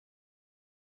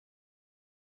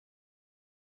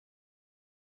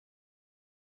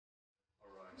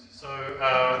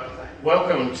So,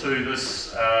 welcome to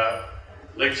this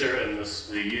lecture in the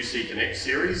UC Connect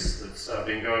series that's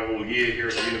been going all year here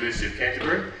at the University of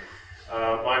Canterbury.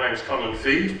 My name's Conan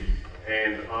Fee,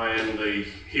 and I am the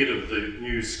head of the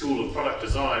new School of Product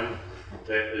Design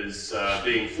that is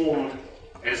being formed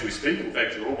as we speak. In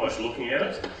fact, you're almost looking at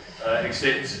it,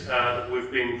 except that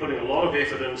we've been putting a lot of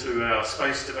effort into our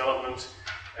space development,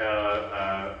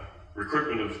 our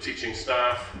recruitment of teaching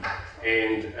staff,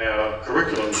 and our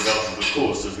curriculum development, of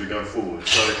course, as we go forward.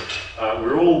 So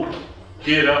we're all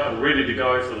geared up and ready to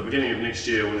go for the beginning of next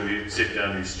year when we accept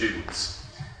our new students.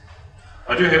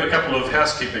 I do have a couple of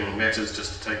housekeeping matters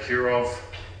just to take care of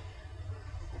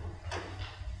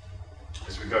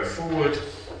as we go forward.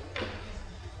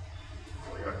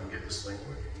 Hopefully I can get this thing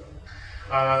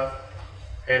working.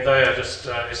 And they are just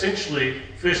essentially,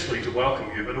 firstly, to welcome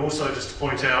you, but also just to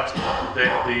point out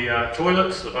that the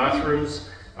toilets, the bathrooms,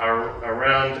 are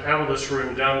around out of this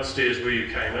room, down the stairs where you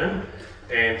came in,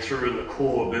 and through in the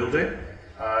core building.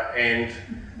 And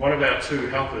one of our two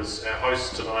helpers, our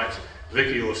hosts tonight,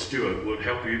 Vicky or Stuart, would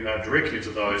help you direct you to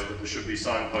those, but there should be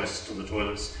signposts to the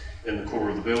toilets in the core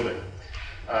of the building.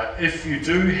 If you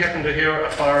do happen to hear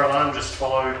a fire alarm, just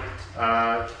follow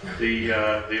us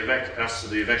to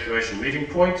the evacuation meeting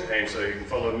point, and so you can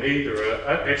follow me. There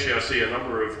are actually, I see a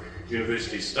number of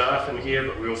university staff in here,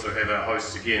 but we also have our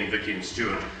hosts again, Vicky and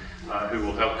Stuart, who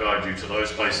will help guide you to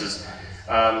those places.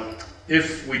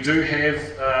 If we do have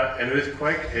an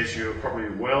earthquake, as you're probably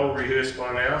well rehearsed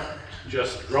by now,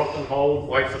 just drop and hold,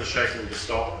 wait for the shaking to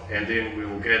stop, and then we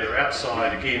will gather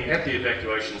outside again at the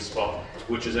evacuation spot,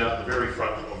 which is out the very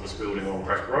front of this building on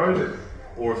Crack Road.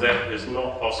 Or if that is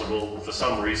not possible for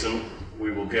some reason,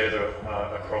 we will gather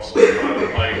across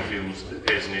the playing fields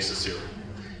as necessary.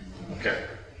 Okay.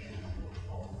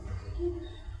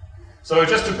 So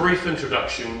just a brief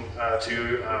introduction to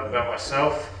you about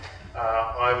myself.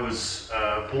 I was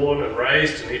born and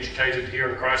raised and educated here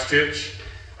in Christchurch.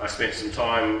 I spent some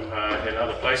time in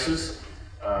other places,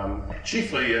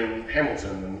 chiefly in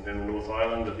Hamilton in the North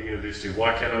Island at the University of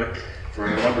Waikato for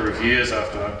a number of years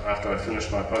after I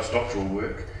finished my postdoctoral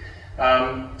work.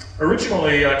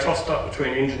 Originally I tossed up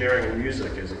between engineering and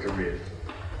music as a career,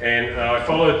 and I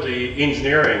followed the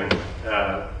engineering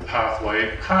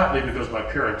pathway partly because my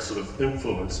parents sort of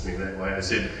influenced me that way. They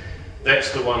said,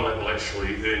 that's the one that will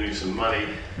actually earn you some money,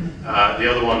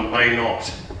 the other one may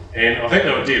not. And I think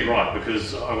they were dead right,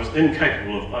 because I was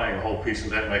incapable of playing a whole piece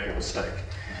without making a mistake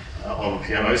on the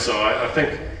piano. So I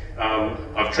think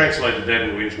I've translated that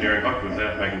into engineering, hopefully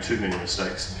without making too many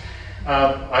mistakes.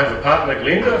 I have a partner,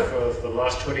 Glenda, for the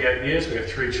last 28 years. We have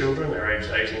 3 children. They're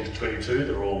aged 18 to 22.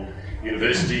 They're all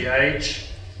university age.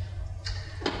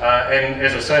 And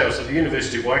as I say, I was at the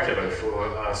University of Waikato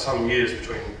for some years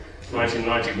between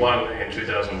 1991 and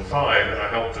 2005, and I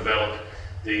helped develop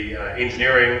the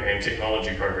engineering and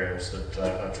technology programs that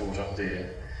are taught up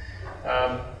there.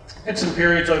 Had some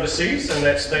periods overseas, and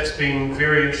that's been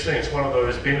very interesting. It's one of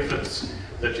those benefits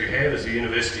that you have as a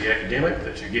university academic,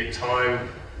 that you get time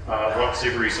once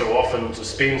every so often to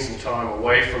spend some time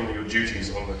away from your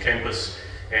duties on the campus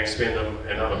and spend them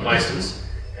in other places.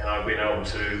 And I've been able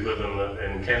to live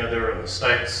in Canada and the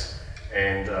States,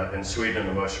 and in Sweden,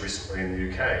 and most recently in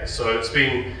the UK. So it's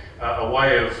been a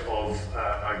way of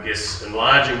I guess,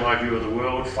 enlarging my view of the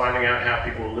world, finding out how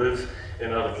people live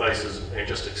in other places, and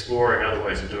just exploring other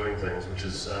ways of doing things, which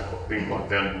has been quite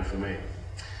valuable for me.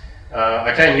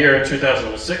 I came here in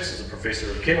 2006 as a professor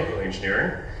of chemical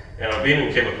engineering, and I've been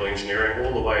in chemical engineering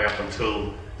all the way up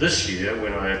until this year,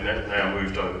 when I have now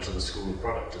moved over to the School of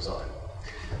Product Design.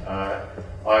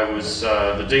 I was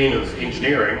the Dean of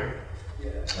Engineering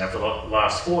for the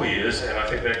last 4 years, and I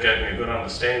think that gave me a good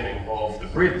understanding of the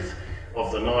breadth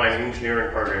of the 9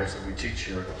 engineering programs that we teach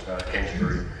here at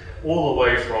Canterbury, all the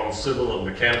way from civil and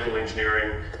mechanical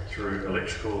engineering through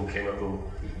electrical,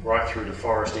 chemical, right through to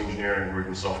forest engineering, root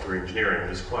and software engineering.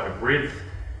 There's quite a breadth,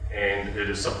 and it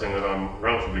is something that I'm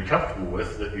relatively comfortable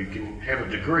with, that you can have a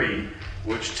degree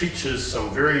which teaches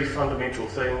some very fundamental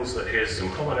things, that has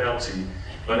some commonality,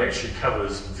 but actually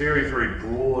covers very, very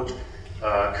broad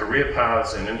career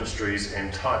paths and industries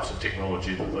and types of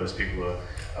technology that those people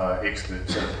are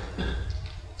experts in.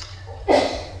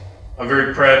 I'm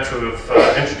very proud to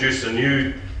have introduced a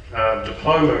new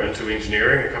diploma into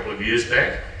engineering a couple of years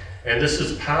back, and this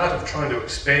is part of trying to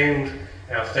expand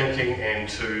our thinking and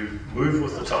to move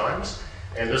with the times.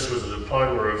 And this was a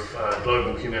diploma of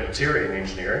global humanitarian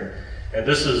engineering, and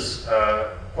this is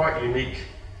quite unique.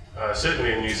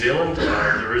 Certainly in New Zealand,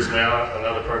 there is now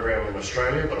another program in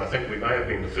Australia, but I think we may have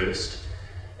been the first.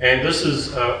 And this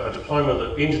is a diploma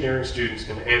that engineering students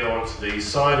can add on to the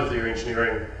side of their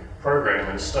engineering program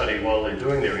and study while they're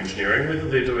doing their engineering, whether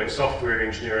they're doing software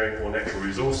engineering or natural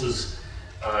resources,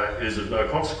 is of no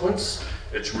consequence.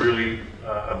 It's really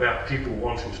about people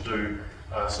wanting to do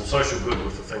some social good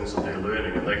with the things that they're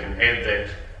learning, and they can add that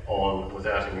on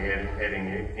without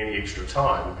adding any extra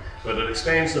time. But it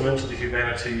expands them into the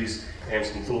humanities and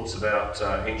some thoughts about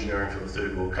engineering for the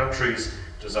third world countries,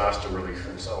 disaster relief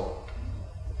and so on.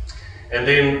 And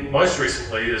then most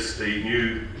recently is the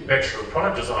new Bachelor of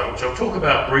Product Design, which I'll talk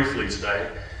about briefly today.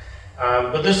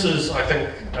 But this is, I think,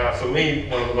 for me,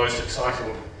 one of the most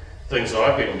exciting things that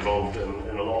I've been involved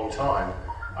in a long time.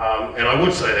 And I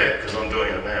would say that because I'm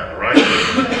doing it now, right?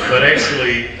 But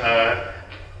actually,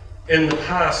 in the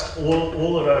past,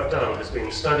 all that I've done has been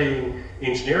studying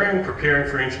engineering, preparing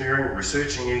for engineering,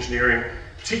 researching engineering,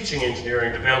 teaching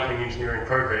engineering, developing engineering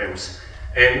programs.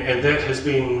 And that has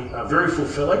been very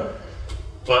fulfilling.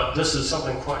 But this is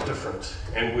something quite different,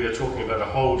 and we are talking about a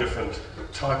whole different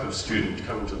type of student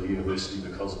coming to the university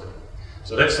because of it.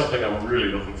 So that's something I'm really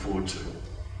looking forward to.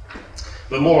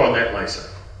 But more on that later.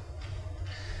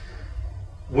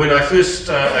 When I first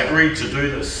agreed to do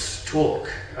this talk,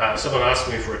 someone asked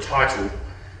me for a title,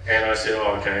 and I said,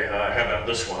 oh, okay, how about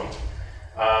this one?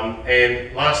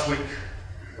 And last week,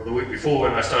 or the week before,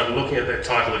 when I started looking at that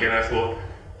title again, I thought,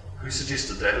 who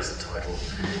suggested that as the title?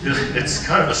 It's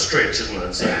kind of a stretch, isn't it?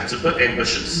 It's a bit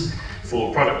ambitious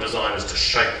for product designers to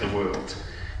shape the world.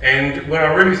 And when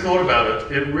I really thought about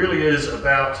it, it really is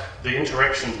about the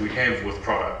interactions we have with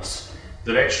products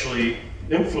that actually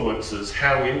influences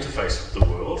how we interface with the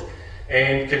world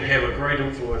and can have a great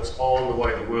influence on the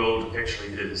way the world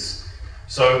actually is.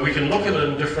 So we can look at it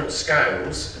in different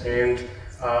scales, and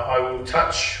I will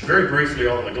touch very briefly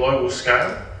on the global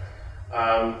scale.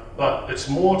 But it's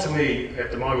more to me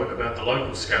at the moment about the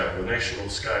local scale, the national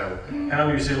scale, how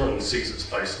New Zealand sees its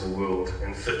place in the world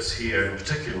and fits here, in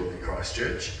particularly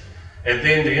Christchurch, and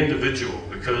then the individual,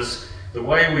 because the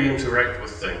way we interact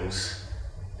with things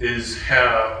is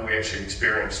how we actually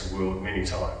experience the world many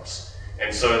times.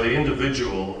 And so the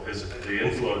individual, is the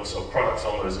influence of products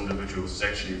on those individuals is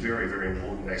actually a very, very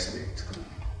important aspect.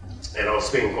 And I'll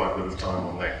spend quite a bit of time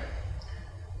on that.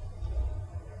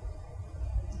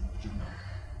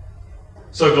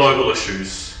 So global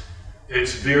issues.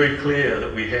 It's very clear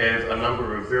that we have a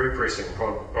number of very pressing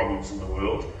problems in the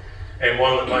world, and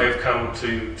one that may have come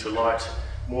to light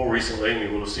more recently, and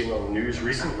you will have seen on the news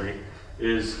recently,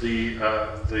 is the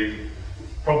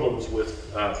problems with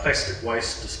plastic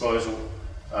waste disposal,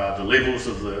 the levels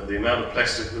of the amount of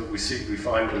plastic that we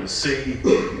find in the sea,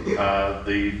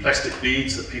 the plastic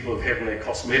beads that people have had in their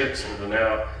cosmetics and are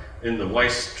now in the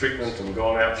waste treatment and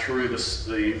gone out through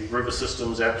the river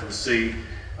systems out to the sea,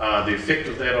 the effect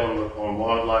of that on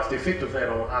wildlife, the effect of that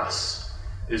on us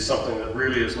is something that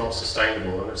really is not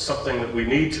sustainable, and it's something that we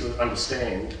need to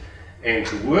understand and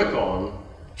to work on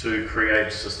to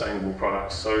create sustainable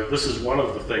products. So this is one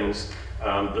of the things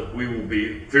that we will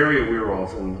be very aware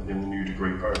of in the new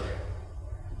degree program.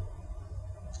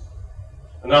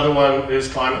 Another one is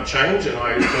climate change, and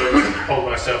I don't hold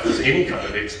myself as any kind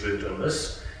of expert in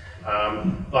this.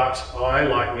 But I,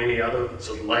 like many other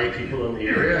sort of lay people in the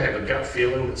area, have a gut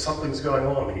feeling that something's going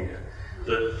on here.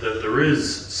 That there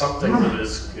is something that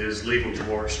is leading to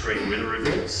more extreme weather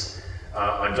events.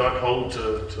 I don't hold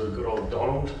to good old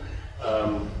Donald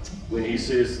when he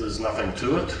says there's nothing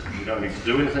to it, we don't need to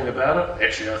do anything about it.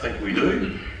 Actually, I think we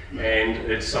do. And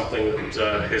it's something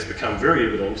that has become very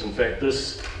evident. In fact,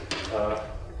 this,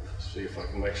 let's see if I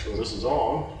can make sure this is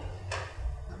on.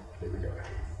 There we go.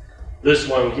 This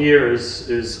one here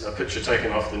is a picture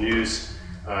taken off the news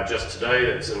just today.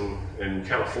 It's in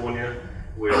California,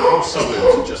 where whole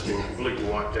suburbs have just been completely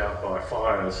wiped out by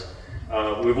fires.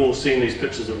 We've all seen these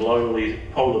pictures of lonely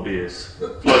polar bears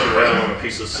floating around on a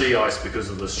piece of sea ice because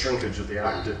of the shrinkage of the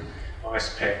Arctic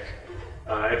ice pack.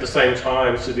 At the same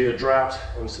time, severe drought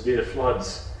and severe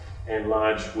floods and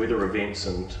large weather events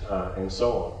and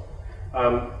so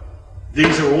on.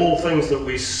 These are all things that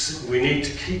we need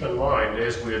to keep in mind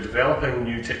as we're developing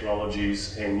new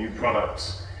technologies and new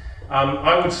products.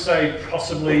 I would say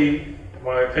possibly,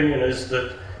 my opinion is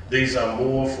that these are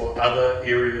more for other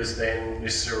areas than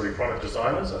necessarily product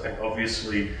designers. I think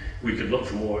obviously we could look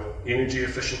for more energy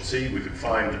efficiency. We could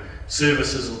find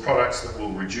services and products that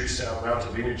will reduce our amount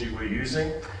of energy we're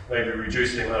using, maybe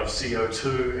reduce the amount of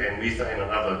CO2 and methane and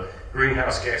other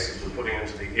greenhouse gases we're putting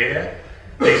into the air.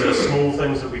 These are small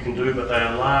things that we can do, but they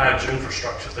are large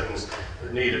infrastructure things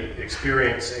that need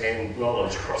experience and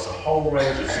knowledge across a whole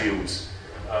range of fields,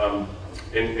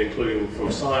 including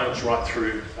from science right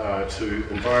through to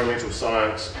environmental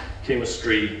science,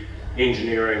 chemistry,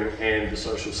 engineering, and the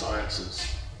social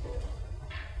sciences.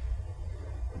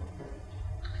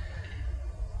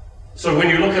 So when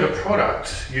you look at a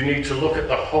product, you need to look at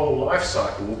the whole life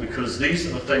cycle, because these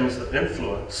are the things that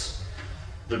influence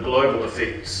the global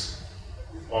effects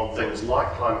on things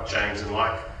like climate change and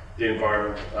like the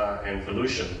environment and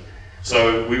pollution.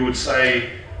 So we would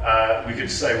say, we could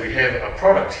say we have a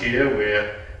product here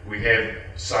where we have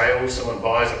sales, someone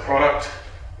buys a product,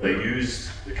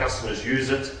 the customers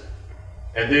use it,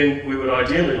 and then we would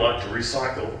ideally like to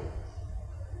recycle,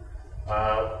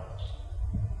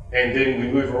 and then we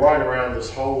move right around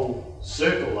this whole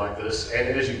circle like this, and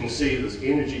as you can see, there's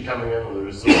energy coming in,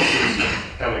 there's resources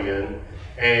coming in,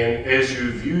 and as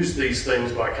you've used these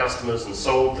things by customers and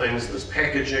sold things, there's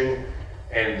packaging,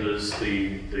 and there's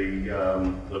the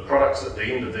products at the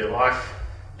end of their life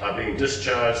are being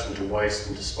discharged into waste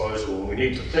and disposal. And we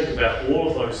need to think about all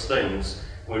of those things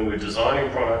when we're designing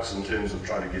products in terms of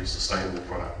trying to get sustainable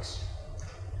products.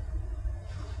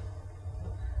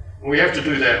 And we have to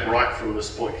do that right from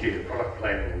this point here, product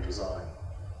planning and design.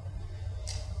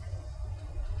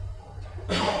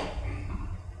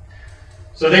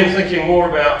 So then thinking more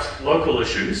about local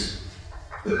issues,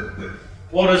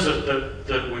 what is it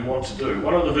that we want to do?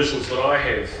 One of the visions that I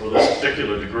have for this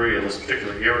particular degree in this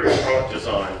particular area of product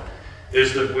design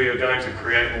is that we are going to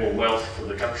create more wealth for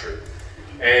the country.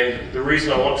 And the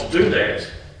reason I want to do that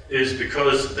is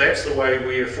because that's the way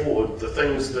we afford the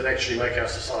things that actually make our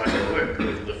society work,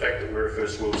 the fact that we're a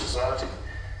first world society.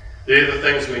 They're the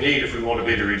things we need if we want a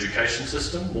better education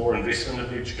system, more investment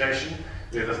in education.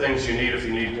 They're the things you need if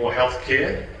you need more health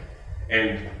care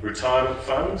and retirement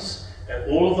funds, and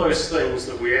all of those things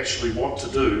that we actually want to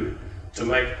do to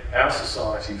make our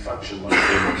society function like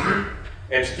we want to.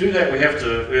 And to do that, we have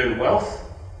to earn wealth,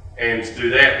 and to do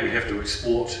that, we have to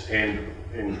export and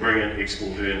bring in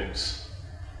export earnings.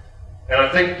 And I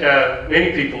think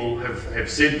many people have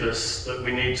said this, that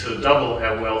we need to double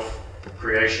our wealth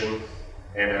creation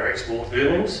and our export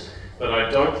earnings, but I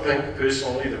don't think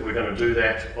personally that we're going to do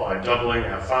that by doubling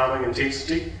our farming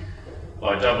intensity,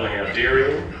 by doubling our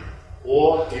dairying,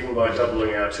 or even by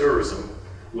doubling our tourism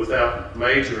without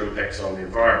major impacts on the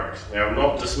environment. Now, I'm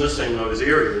not dismissing those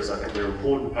areas, I think they're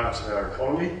important parts of our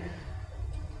economy,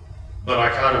 but I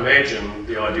can't imagine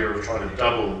the idea of trying to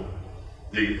double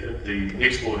the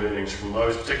export earnings from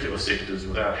those particular sectors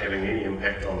without having any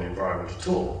impact on the environment at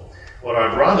all. What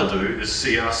I'd rather do is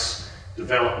see us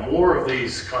develop more of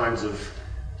these kinds of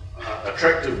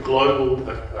attractive global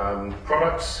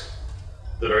products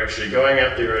that are actually going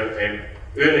out there and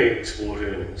earning export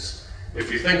earnings.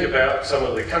 If you think about some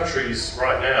of the countries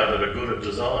right now that are good at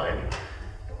design,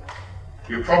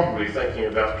 you're probably thinking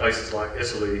about places like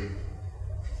Italy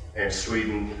and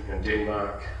Sweden and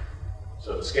Denmark,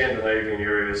 so the Scandinavian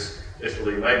areas,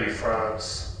 Italy, maybe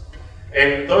France.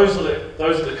 And those are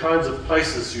the kinds of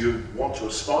places you want to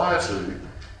aspire to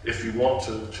if you want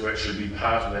to actually be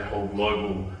part of that whole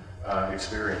global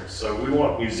experience. So we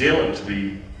want New Zealand to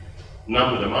be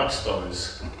numbered amongst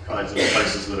those kinds of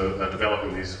places that are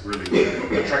developing these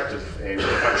really attractive and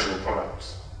functional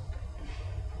products.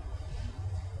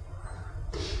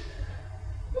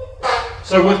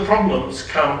 So with problems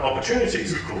come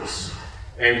opportunities, of course.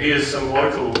 And here's some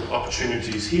local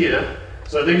opportunities here.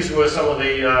 So these were some of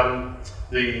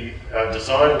the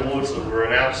design awards that were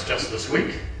announced just this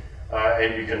week.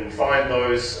 And you can find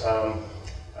those on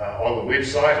the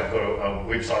website. I've got a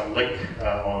website link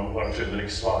on one or two of the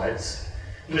next slides.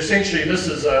 And essentially, this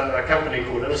is a company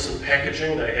called Innocent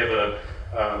Packaging. They have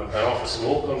an office in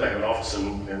Auckland, they have an office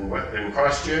in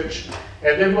Christchurch,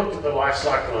 and they've looked at the life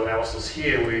cycle analysis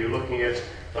here, where you're looking at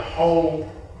the whole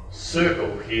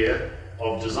circle here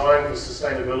of design for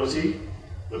sustainability,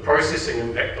 the processing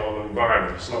impact on the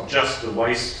environment. It's not just the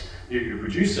waste that you're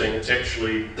producing, it's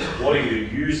actually what are you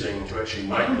using to actually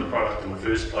make the product in the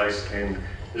first place, and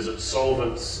is it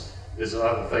solvents, is it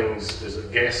other things, is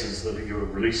it gases that you're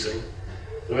releasing?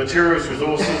 The materials,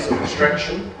 resources and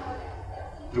extraction.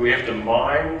 Do we have to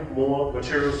mine more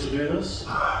materials to do this?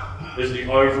 Is the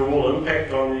overall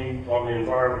impact on the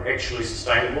environment actually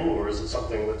sustainable, or is it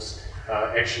something that's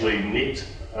actually net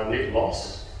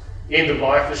loss?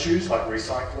 End-of-life issues like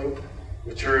recycling,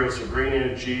 materials for green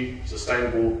energy,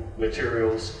 sustainable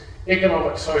materials,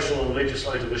 economic, social and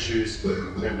legislative issues,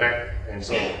 and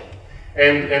so on.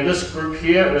 And this group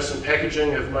here, Innocent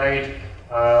Packaging, have made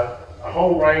a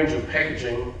whole range of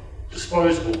packaging,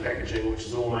 disposable packaging, which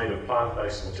is all made of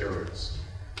plant-based materials.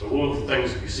 So all of the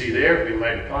things that you see there have been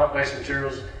made of plant-based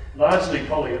materials, largely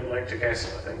polylactic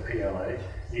acid, I think, PLA,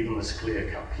 even this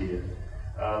clear cup here.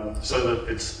 So that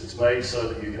it's made so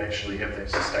that you can actually have that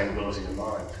sustainability in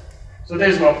mind. So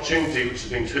there's an opportunity which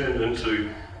has been turned into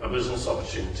a business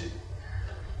opportunity.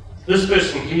 This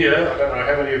person here, I don't know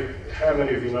how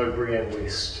many of you know Brianne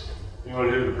West. Anyone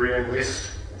heard of Brienne West?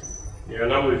 Yeah, a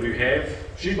number of you have.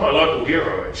 She's my local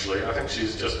hero, actually. I think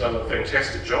she's just done a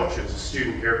fantastic job. She was a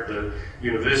student here at the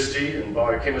university in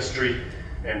biochemistry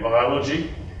and biology.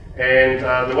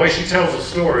 And the way she tells the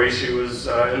story, she was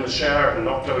in the shower and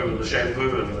knocked over the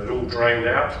shampoo and it all drained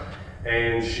out.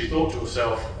 And she thought to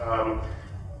herself,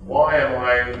 why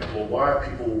are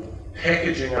people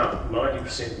packaging up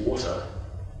 90% water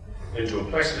into a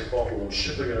plastic bottle and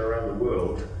shipping it around the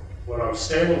world when I'm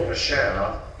standing in a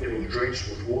shower getting drenched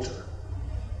with water?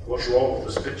 What's wrong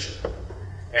with this picture?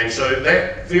 And so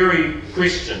that very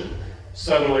question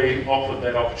suddenly offered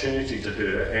that opportunity to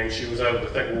her, and she was able to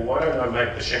think, well, why don't I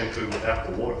make the shampoo without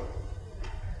the water?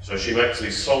 So she makes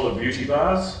these solid beauty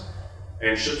bars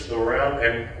and ships them around,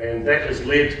 and that has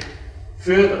led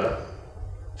further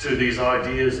to these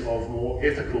ideas of more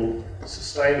ethical,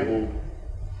 sustainable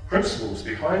principles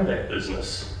behind that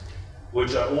business,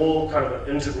 which are all kind of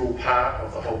an integral part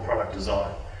of the whole product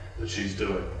design that she's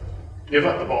doing. Give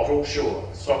up the bottle, sure,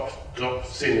 stop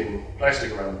sending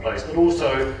plastic around the place, but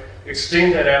also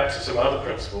extend that out to some other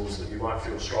principles that you might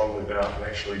feel strongly about and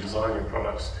actually design your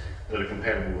products that are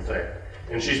compatible with that.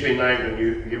 And she's been named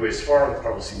in US Foreign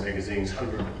Policy Magazine's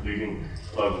 100 Leading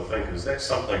Global Thinkers. That's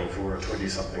something for a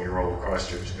 20-something-year-old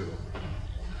Christchurch girl.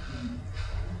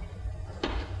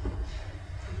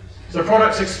 So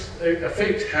products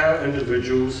affect how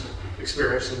individuals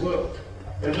experience the world.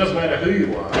 And it doesn't matter who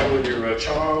you are, whether you're a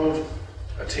child,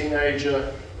 a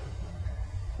teenager,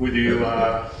 whether you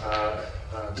are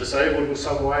disabled in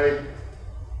some way,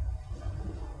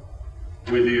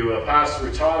 whether you are past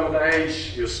retirement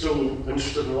age, you're still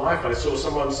interested in life. I saw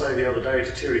someone say the other day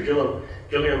to Terry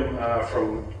Gilliam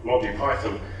from Monty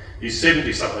Python, he's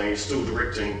 70-something, he's still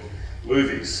directing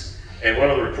movies. And one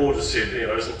of the reporters said, you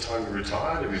know, isn't it time to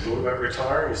retire? Have you thought about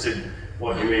retiring? He said,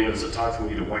 what, you mean is it time for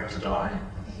me to wait to die?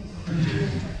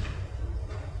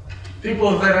 People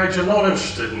of that age are not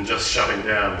interested in just shutting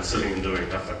down and sitting and doing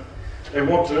nothing. They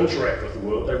want to interact with the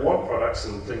world. They want products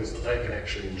and things that they can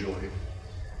actually enjoy.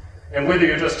 And whether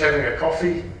you're just having a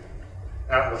coffee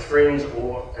out with friends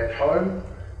or at home,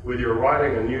 whether you're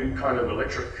riding a new kind of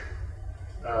electric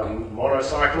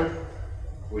motorcycle,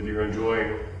 whether you're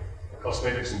enjoying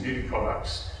cosmetics and beauty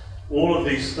products, all of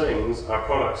these things are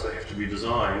products that have to be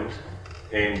designed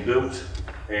and built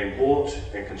and bought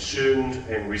and consumed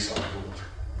and recycled.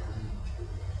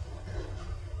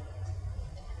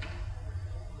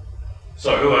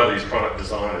 So who are these product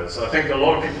designers? I think a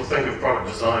lot of people think of product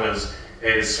designers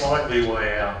as slightly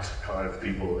way out kind of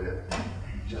people that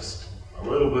just a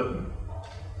little bit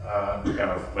kind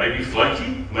of maybe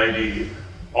flaky, maybe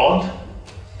odd,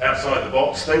 outside the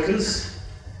box thinkers.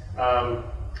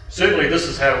 Certainly this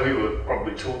is how we were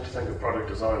probably taught to think of product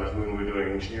designers when we were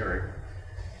doing engineering.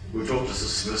 We were taught to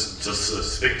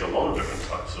suspect a lot of different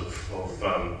types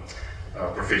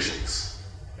of professions,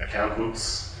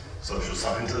 accountants, social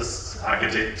scientists,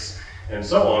 architects, and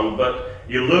so on, but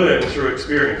you learn through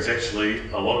experience actually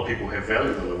a lot of people have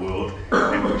value in the world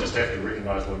and we just have to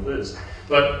recognise what it is.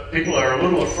 But people are a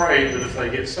little afraid that if they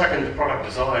get stuck into product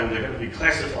design they're going to be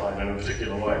classified in a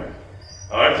particular way.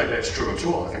 I don't think that's true at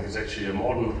all. I think it's actually a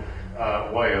modern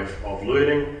way of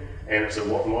learning, and it's a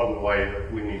modern way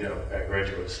that we need our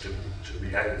graduates to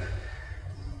behave.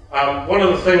 One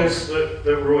of the things that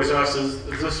we're always asked is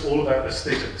this all about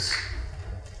aesthetics?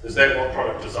 Is that what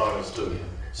product designers do?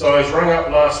 So I was rung up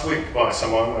last week by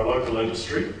someone in a local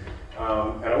industry,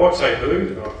 and I won't say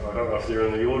who, I don't know if they're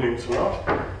in the audience or not,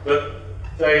 but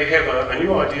they have a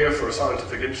new idea for a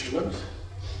scientific instrument,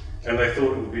 and they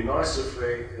thought it would be nice if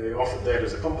they offered that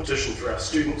as a competition for our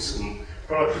students in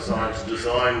product design to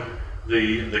design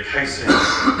the casing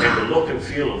and the look and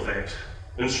feel of that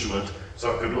instrument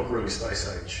so it could look really space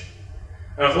age.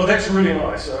 And I thought that's really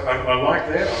nice. I like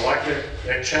that. I like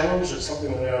that challenge. It's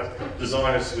something that our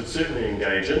designers would certainly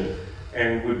engage in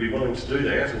and would be willing to do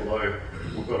that, although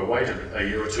we've got to wait a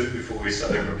year or two before we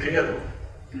start to prepare them.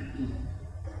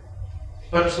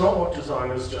 But it's not what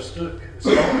designers just do. It's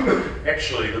not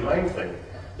actually the main thing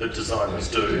that designers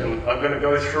do. And I'm going to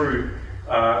go through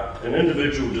an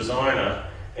individual designer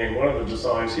and one of the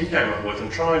designs he came up with and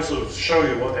try and sort of show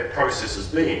you what that process has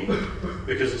been,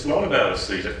 because it's not about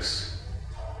aesthetics.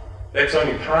 That's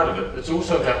only part of it. It's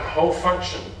also about the whole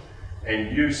function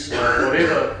and use of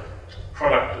whatever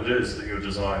product it is that you're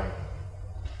designing.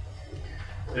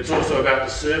 It's also about the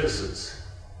services,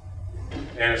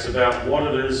 and it's about what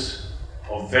it is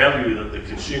of value that the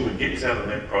consumer gets out of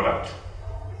that product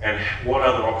and what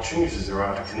other opportunities there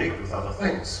are to connect with other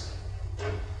things.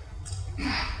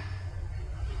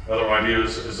 Another idea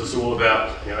is this all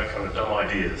about, you know, kind of dumb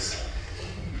ideas.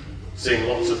 Seeing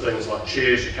lots of things like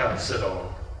chairs you can't sit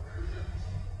on,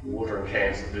 watering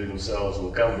cans that do themselves,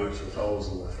 or gumboots with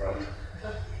holes in the front.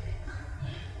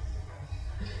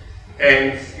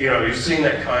 And you've seen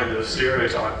that kind of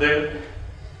stereotype.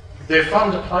 They're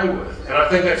fun to play with, and I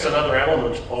think that's another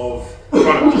element of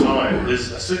product design,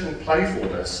 is a certain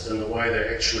playfulness in the way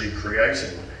they're actually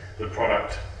creating the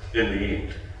product in the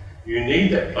end. You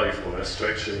need that playfulness to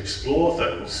actually explore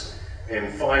things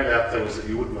and find out things that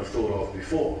you wouldn't have thought of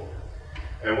before.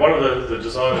 And one of the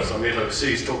designers I met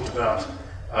overseas talked about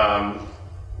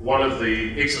one of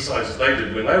the exercises they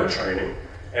did when they were training,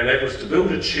 and that was to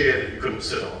build a chair that you couldn't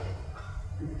sit on.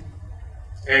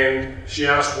 And she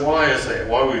asked, why is that?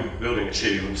 Why are we building a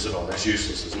chair you wouldn't sit on? That's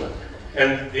useless, isn't it?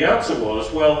 And the answer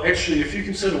was, well, actually, if you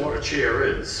consider what a chair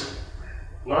is,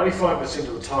 95%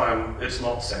 of the time, it's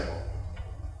not sat on.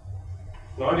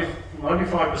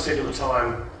 95% of the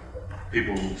time,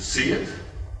 people see it.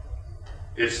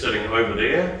 It's sitting over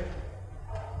there.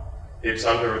 It's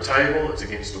under a table. It's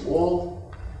against a wall.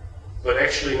 But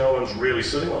actually, no one's really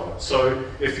sitting on it. So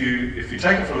if you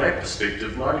take it from that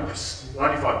perspective,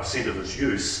 95% of its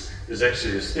use is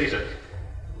actually aesthetic.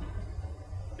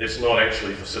 It's not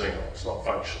actually for sitting on. It's not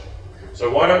functional.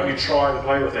 So why don't you try and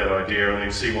play with that idea and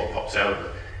then see what pops out of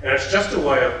it? And it's just a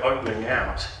way of opening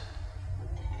out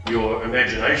your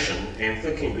imagination and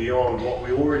thinking beyond what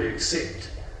we already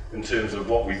accept in terms of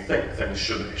what we think things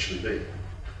should actually be.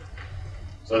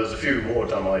 So there's a few more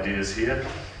dumb ideas here.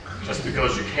 Just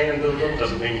because you can build them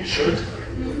doesn't mean you should.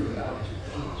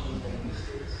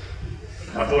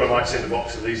 I thought I might send a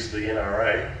box of these to the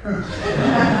NRA.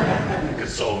 It could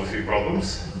solve a few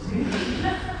problems.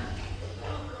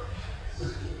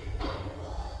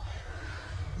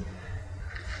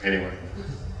 Anyway.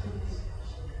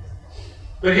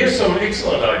 But here's some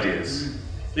excellent ideas.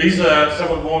 These are some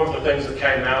of more of the things that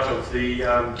came out of the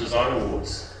design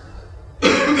awards.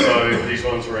 So these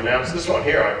ones were announced. This one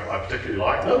here I particularly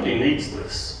like. Nobody needs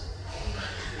this.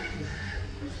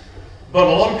 But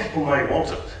a lot of people may want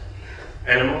it.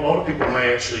 And a lot of people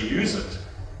may actually use it.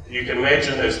 You can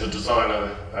imagine, as the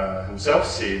designer himself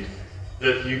said,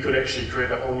 that you could actually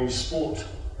create a whole new sport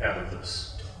out of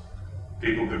this.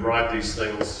 People could ride these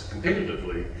things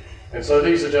competitively. And so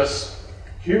these are just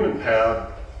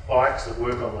human-powered bikes that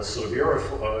work on this sort of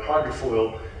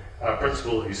hydrofoil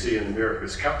principle that you see in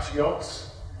America's Cup yachts.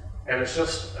 And it's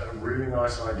just a really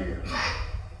nice idea.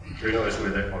 Who knows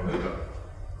where that one will go.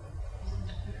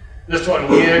 This one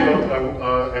here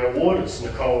got an award. It's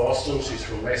Nicole Austin. She's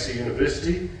from Massey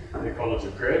University, the College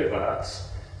of Creative Arts.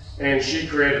 And she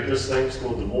created this thing. It's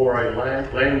called the Moray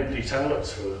Land Detail.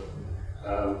 It's for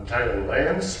tailoring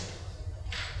lands.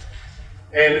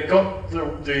 And it got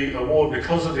the award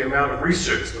because of the amount of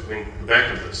research that went at the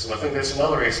back of this. And I think that's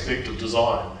another aspect of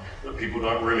design that people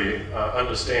don't really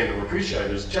understand or appreciate,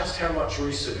 is just how much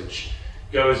research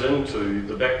goes into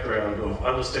the background of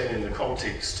understanding the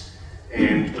context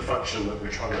and the function that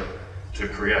we're trying to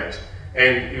create.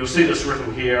 And you'll see this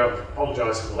written here. I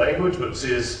apologise for the language, but it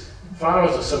says,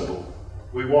 farmers are simple.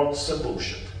 We want simple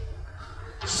shit.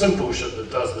 Simple shit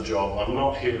that does the job. I'm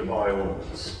not here to buy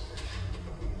ornaments.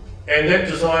 And that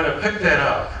designer picked that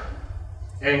up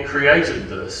and created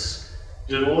this,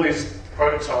 did all these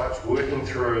prototypes working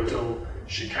through until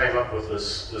she came up with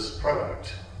this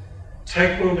product,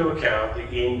 taking into account the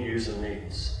end user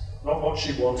needs. Not what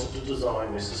she wanted to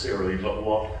design necessarily, but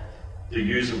what the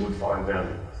user would find value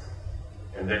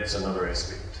with. And that's another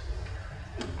aspect.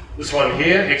 This one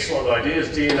here, excellent idea, is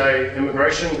DNA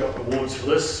immigration. Got awards for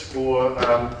this, for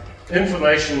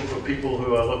information for people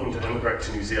who are looking to immigrate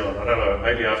to New Zealand. I don't know,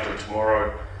 maybe after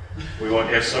tomorrow we won't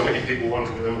have so many people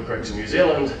wanting to immigrate to New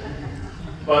Zealand.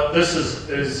 But this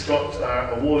has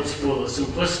got awards for the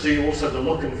simplicity, also the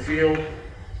look and feel,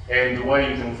 and the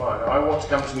way you can find it. I want to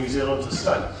come to New Zealand to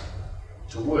study,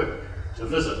 to work, to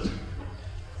visit.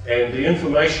 And the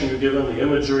information you're given, the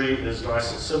imagery is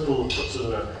nice and simple. It puts it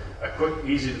in a quick,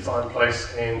 easy to find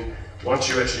place, and once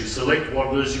you actually select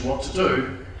what it is you want to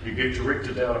do, you get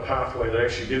directed down a pathway that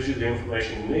actually gives you the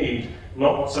information you need,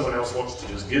 not what someone else wants to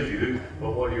just give you,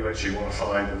 but what you actually want to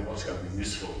find and what's going to be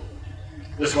useful.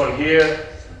 This one here,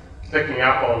 picking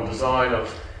up on design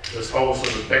of this whole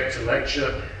sort of back to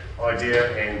nature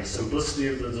idea and the simplicity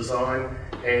of the design,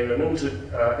 and an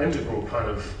integral kind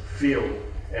of feel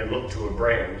and look to a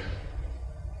brand.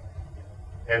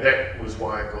 And that was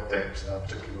why I got that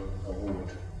particular award.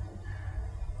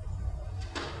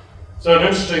 So an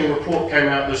interesting report came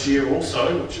out this year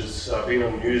also, which has been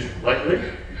on the news lately,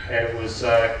 and it was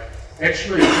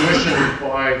actually commissioned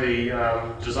by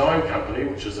the design company,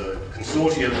 which is a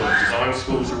consortium of design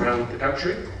schools around the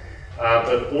country,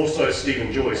 but also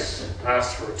Stephen Joyce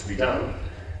asked for it to be done,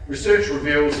 Research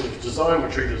reveals that if design were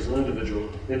treated as an individual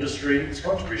industry, its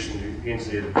contribution to the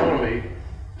NZ economy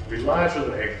would be larger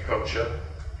than agriculture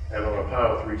and on a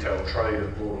par with retail trade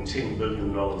of more than $10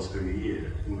 billion per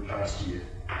year in the past year.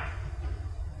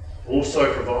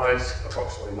 Also provides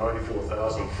approximately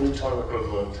 94,000 full-time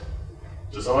equivalent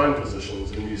design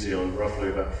positions in New Zealand, roughly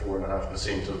about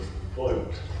 4.5% of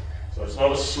employment. So it's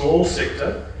not a small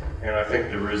sector, and I think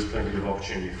there is plenty of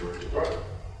opportunity for it to grow.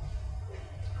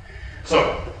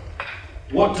 So,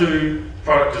 what do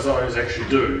product designers actually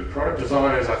do? Product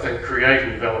designers, I think, create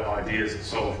and develop ideas that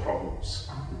solve problems,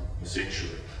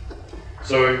 essentially.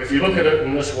 So if you look at it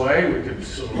in this way, we could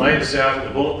sort of lay this out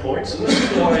into bullet points, and this is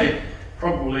the way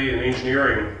probably an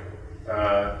engineering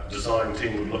design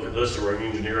team would look at this, or an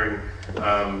engineering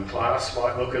class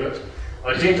might look at it.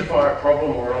 Identify a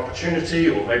problem or an opportunity,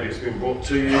 or maybe it's been brought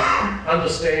to you.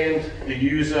 Understand the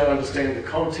user, understand the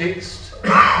context.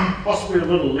 Possibly a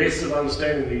little less of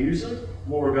understanding the user,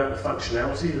 more about the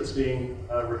functionality that's being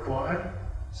required.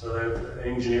 So the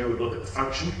engineer would look at the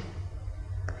function.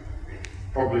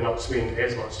 Probably not spend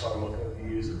as much time looking at the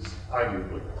users,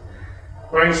 arguably.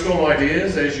 Brainstorm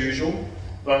ideas, as usual,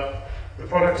 but the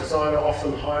product designer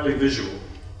often highly visual.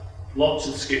 Lots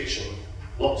of sketching,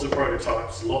 lots of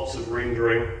prototypes, lots of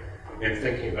rendering and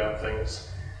thinking about things.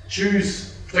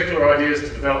 Choose particular ideas to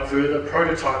develop further,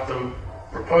 prototype them,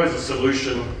 propose a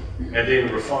solution, and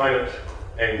then refine it,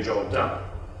 and job done.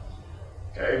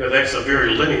 Okay, but that's a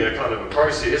very linear kind of a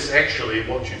process. Actually,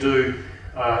 what you do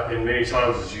in many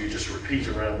times is you just repeat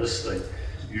around this thing.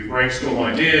 You brainstorm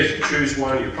ideas, you choose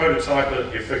one, you prototype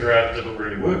it, you figure out it didn't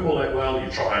really work all that well,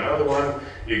 you try another one,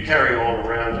 you carry on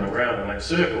around and around in that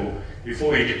circle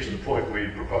before you get to the point where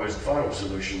you propose the final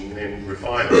solution and then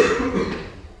refine it.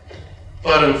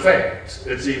 But in fact,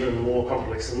 it's even more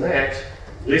complex than that,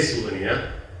 less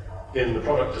linear in the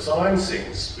product design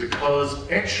sense,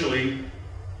 because actually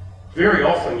very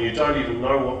often you don't even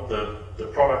know what the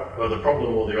product or the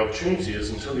problem or the opportunity is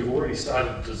until you've already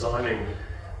started designing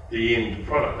the end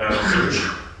product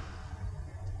solution.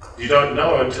 You don't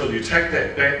know until you take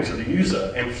that back to the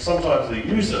user, and sometimes the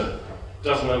user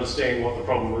doesn't understand what the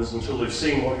problem is until they've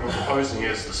seen what you're proposing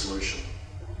as the solution.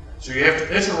 So you have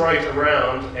to iterate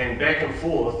around and back and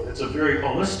forth. It's a very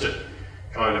holistic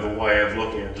kind of a way of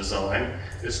looking at design.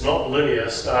 It's not linear,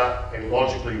 start and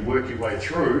logically work your way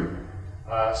through.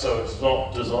 So it's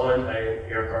not design an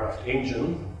aircraft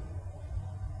engine,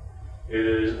 it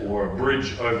is, or a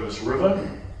bridge over this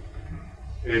river.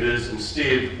 It is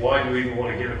instead, why do we even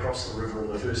want to get across the river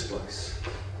in the first place?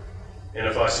 And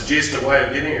if I suggest a way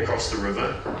of getting across the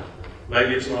river,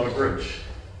 maybe it's not a bridge.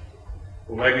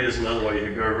 Or maybe there's another way you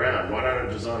could go around. Why don't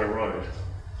I design a road?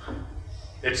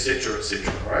 Etc.,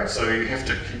 etc., right? So you have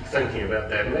to keep thinking about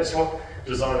that, and that's what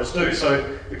designers do.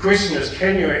 So the question is,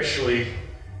 can you actually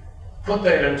put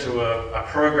that into a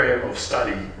program of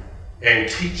study and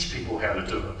teach people how to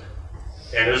do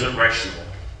it? And is it rational?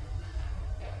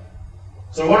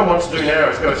 So what I want to do now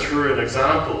is go through an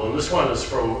example, and this one is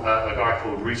from a guy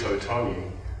called Rito Tony.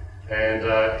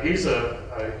 And he's a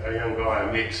young guy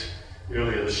I met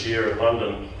earlier this year in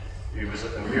London. He was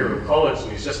at Imperial College,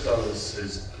 and he's just done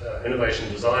his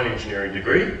innovation design engineering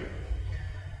degree.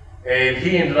 And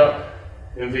he ended up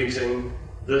inventing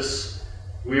this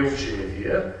wheelchair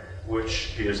here, which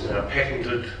he has now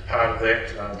patented part of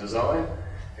that design,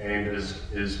 and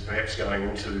is perhaps going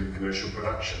into commercial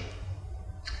production.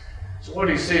 So what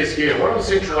he says here, one of the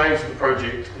central aims of the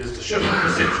project is to shift the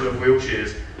perception of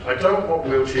wheelchairs. I don't want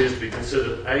wheelchairs to be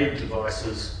considered aid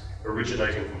devices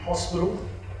originating from hospital,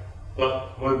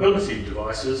 but mobility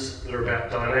devices that are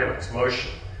about dynamics, motion,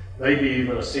 maybe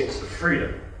even a sense of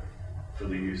freedom for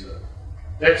the user.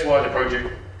 That's why the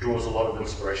project draws a lot of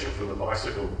inspiration from the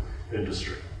bicycle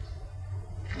industry.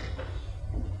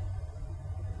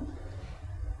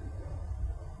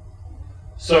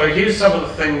 So here's some of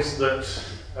the things that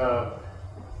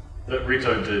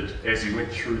Rito did as he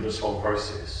went through this whole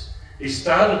process. He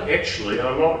started actually, and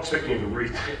I'm not expecting you to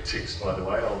read that text by the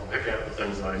way, I'll pick out the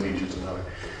things that I need you to know.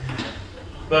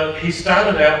 But he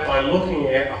started out by looking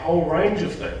at a whole range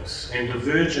of things and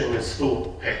diverging his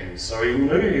thought patterns. So he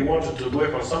knew he wanted to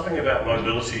work on something about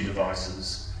mobility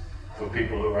devices for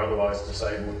people who are otherwise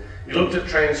disabled. He looked at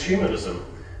transhumanism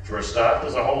for a start.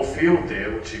 There's a whole field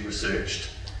there which he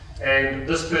researched. And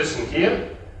this person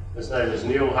here, his name is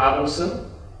Neil Harbinson,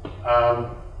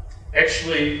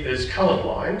 actually is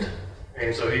colourblind,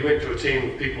 and so he went to a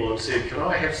team of people and said, can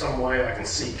I have some way I can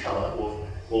see colour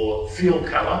or feel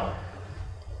colour?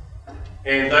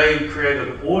 And they created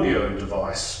an audio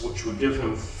device which would give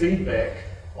him feedback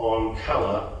on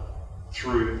colour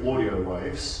through audio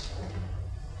waves.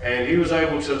 And he was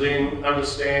able to then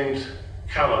understand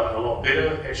colour a lot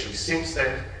better, actually sense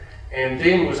that, and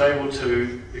then was able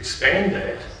to expand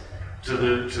that to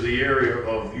the area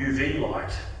of UV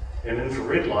light and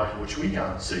infrared light, which we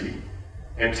can't see,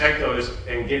 and take those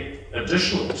and get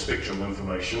additional spectrum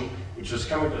information, which is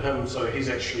coming to him, so he's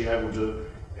actually able to,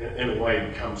 in a way,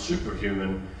 become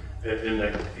superhuman in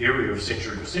that area of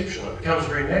sensory perception. It becomes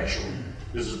very natural,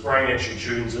 because his brain actually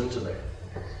tunes into that.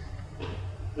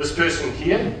 This person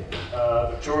here,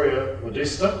 Victoria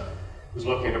Modesta, was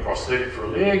looking at a prosthetic for a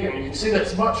leg, and you can see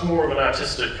that's much more of an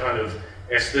artistic kind of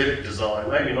aesthetic design,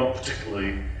 maybe not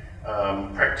particularly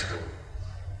practical,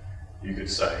 you could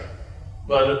say.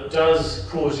 But it does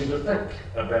cause you to think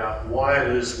about why it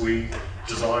is we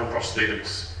design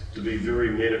prosthetics to be very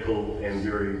medical and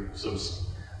very sort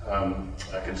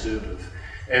of conservative.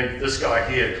 And this guy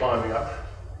here climbing up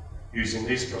using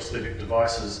these prosthetic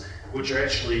devices, which are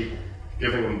actually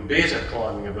giving him better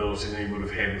climbing ability than he would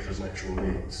have had with his natural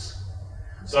legs.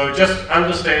 So just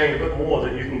understanding a bit more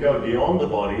that you can go beyond the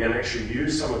body and actually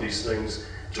use some of these things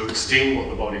to extend what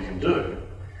the body can do.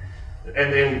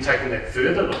 And then taking that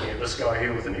further, looking at this guy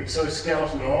here with an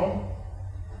exoskeleton on.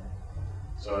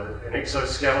 So an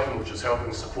exoskeleton which is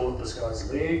helping support this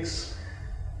guy's legs.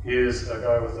 Here's a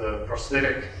guy with a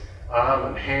prosthetic arm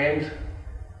and hand,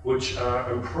 which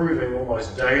are improving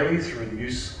almost daily through the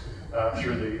use,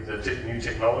 through the new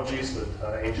technologies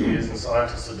that engineers and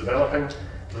scientists are developing,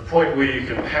 to the point where you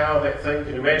can power that thing. You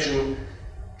can imagine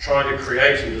trying to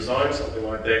create and design something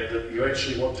like that you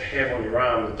actually want to have on your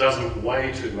arm that doesn't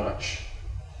weigh too much,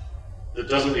 that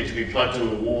doesn't need to be plugged in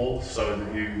the wall so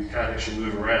that you can't actually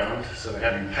move around, so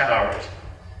how do you power it,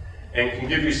 and can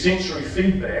give you sensory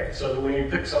feedback so that when you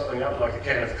pick something up like a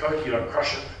can of Coke, you don't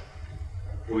crush it,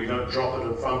 or you don't drop it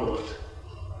and fumble it,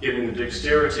 getting the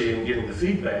dexterity and getting the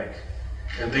feedback.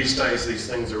 And these days these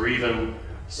things are even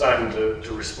starting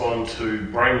to respond to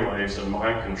brainwaves and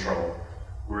mind control,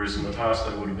 whereas in the past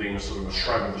they would have been a sort of a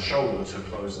shrug of the shoulder to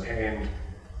close the hand,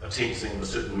 a tensing of a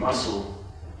certain muscle,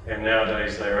 and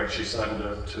nowadays they are actually starting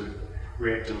to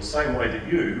react in the same way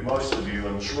that most of you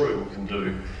in this room, can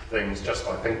do things just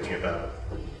by thinking about it.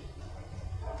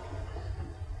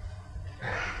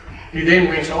 He then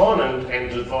went on and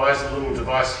devised a little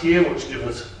device here which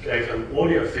gave him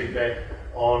audio feedback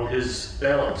on his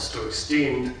balance, to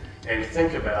extend and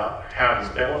think about how his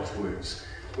balance works.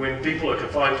 When people are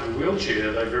confined to a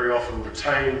wheelchair, they very often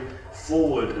retain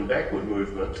forward and backward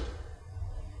movement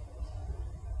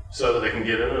so that they can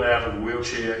get in and out of the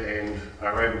wheelchair and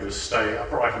are able to stay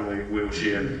upright in the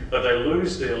wheelchair, but they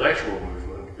lose their lateral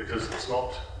movement because it's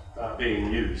not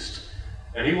being used.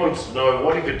 And he wanted to know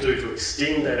what he could do to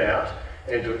extend that out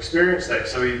and to experience that.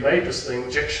 So he made this thing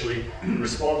which actually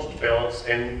responded to balance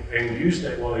and used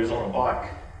that while he was on a bike,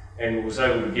 and was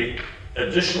able to get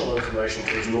additional information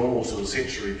for his normal sort of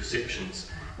sensory perceptions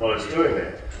while he was doing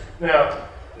that. Now,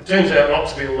 it turns out not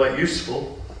to be all that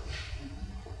useful,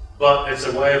 but it's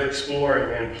a way of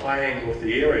exploring and playing with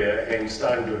the area and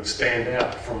starting to expand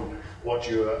out from what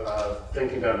you are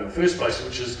thinking about in the first place,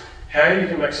 which is how you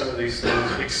can make some of these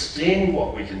things extend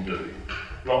what we can do,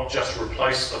 not just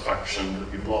replace the function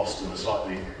that you've lost in a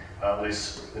slightly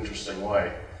less interesting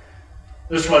way.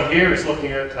 This one here is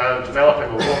looking at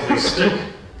developing a wobbly stick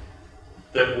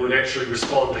that would actually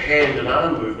respond to hand and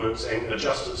arm movements and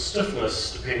adjust its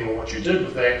stiffness depending on what you did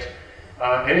with that.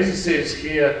 And as it says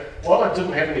here, while it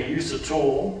didn't have any use at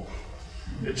all,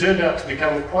 it turned out to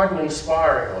become quite an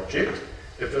inspiring object.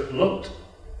 If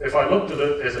I looked at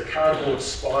it as a cardboard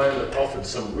spine that offered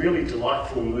some really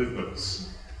delightful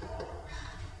movements.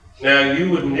 Now, you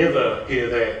would never hear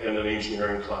that in an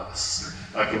engineering class,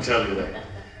 I can tell you that.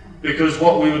 Because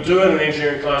what we would do in an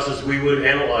engineering class is we would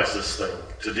analyse this thing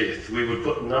to death. We would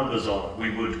put numbers on it.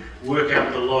 We would work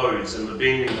out the loads and the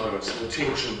bending moments and the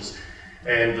tensions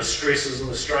and the stresses and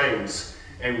the strains,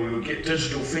 and we would get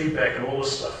digital feedback and all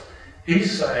this stuff.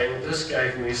 He's saying this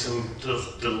gave me some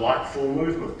delightful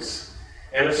movements.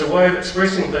 And it's a way of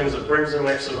expressing things that brings in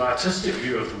that sort of artistic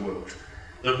view of the world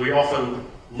that we often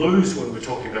lose when we're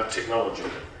talking about technology.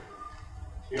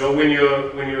 You know, when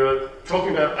you're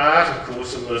talking about art, of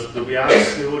course, and there'll be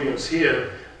artists in the audience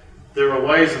here, there are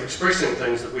ways of expressing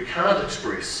things that we can't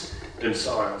express in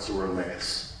science or in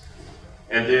maths.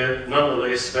 And they're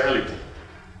nonetheless valuable.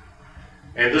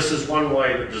 And this is one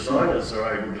way that designers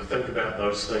are able to think about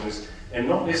those things and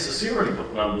not necessarily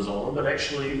put numbers on them, but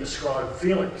actually ascribe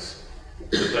feelings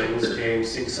to things and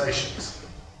sensations.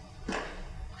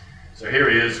 So here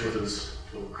he is with his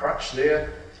little crutch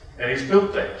there, and he's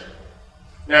built that.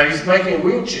 Now he's making a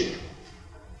wheelchair.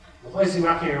 Why is he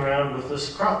mucking around with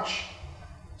this crutch?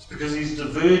 It's because because he's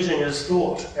diverging his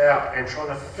thought out and trying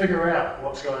to figure out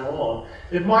what's going on.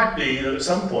 It might be that at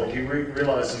some point he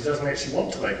realises he doesn't actually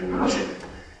want to make a wheelchair.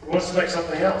 He wants to make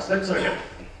something else. That's okay.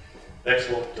 That's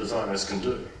what designers can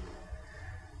do.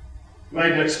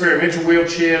 Made an experimental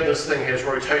wheelchair. This thing has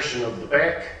rotation of the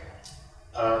back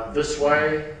this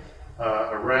way,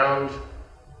 around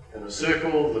in a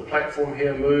circle. The platform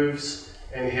here moves,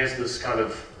 and he has this kind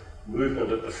of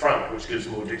movement at the front, which gives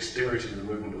more dexterity to the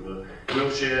movement of the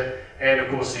wheelchair. And of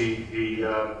course, he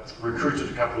recruited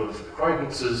a couple of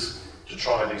acquaintances to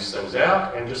try these things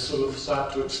out and just sort of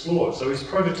start to explore. So he's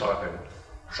prototyping,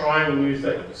 trying new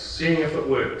things, seeing if it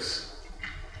works.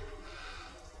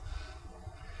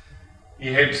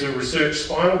 He had to research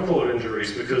spinal cord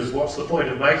injuries, because what's the point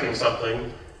of making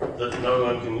something that no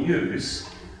one can use?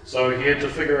 So he had to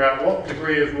figure out what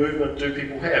degree of movement do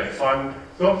people have. If I've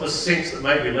got the sense that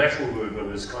maybe lateral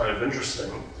movement is kind of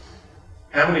interesting,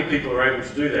 how many people are able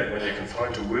to do that when they're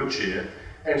confined to a wheelchair?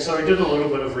 And so he did a little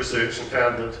bit of research and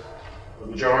found that the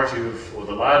majority of, or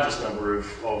the largest number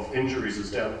of injuries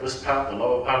is down at this part, the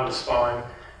lower part of the spine.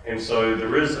 And so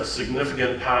there is a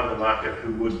significant part of the market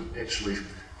who would actually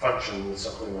function with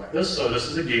something like this. So this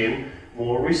is, again,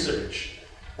 more research.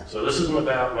 So this isn't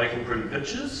about making pretty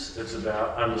pictures, it's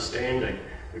about understanding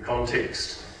the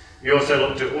context. He also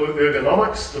looked at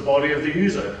ergonomics, the body of the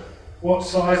user. What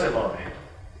size am I?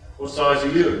 What size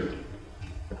are you?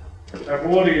 How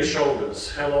broad are your shoulders?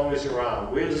 How long is your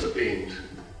arm? Where does it bend?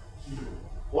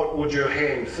 What would your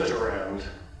hand fit around?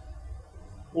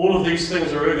 All of these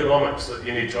things are ergonomics that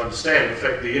you need to understand. In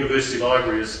fact, the university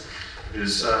library is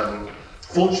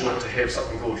fortunate to have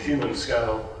something called human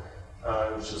scale,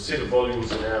 which is a set of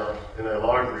volumes in our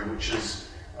library, which is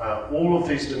all of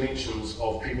these dimensions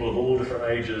of people of all different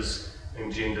ages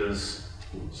and genders,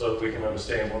 so that we can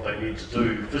understand what they need to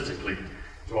do physically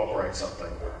to operate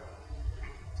something.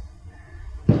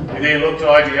 We then looked at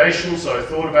ideation, so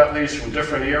thought about these from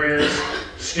different areas,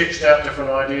 sketched out different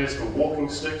ideas for walking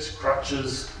sticks,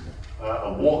 crutches,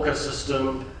 a walker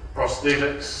system,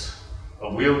 prosthetics, a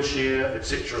wheelchair,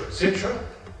 etc., etc.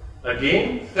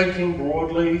 Again, thinking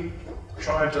broadly,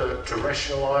 trying to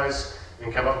rationalise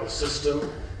and come up with a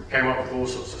system, came up with all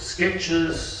sorts of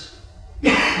sketches,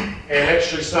 and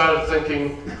actually started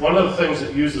thinking, one of the things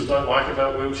that users don't like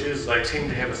about wheelchairs is they tend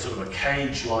to have a sort of a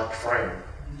cage-like frame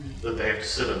that they have to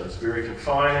sit in. It's very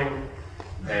confining,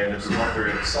 and it's not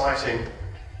very exciting,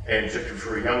 and particularly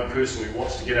for a young person who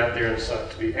wants to get out there and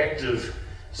start to be active.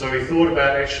 So he thought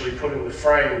about actually putting the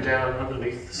frame down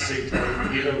underneath the seat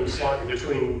and get him slightly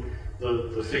between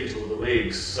the feet or the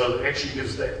legs, so that actually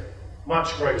gives that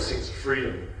much greater sense of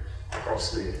freedom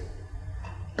across there.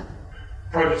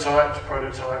 Prototyped,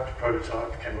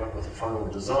 came up with a final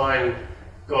design,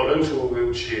 got into a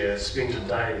wheelchair, spent a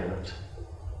day in it,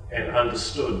 and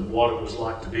understood what it was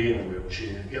like to be in a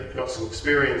wheelchair, got some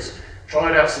experience,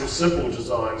 tried out some simple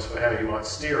designs for how you might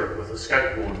steer it with a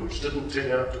skateboard, which didn't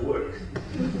turn out to work.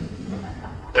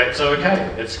 That's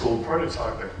okay, it's called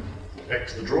prototyping. Back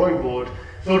to the drawing board.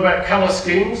 Thought about colour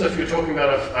schemes. If you're talking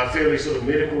about a fairly sort of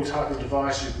medical type of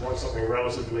device, you'd want something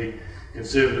relatively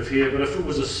conservative here, but if it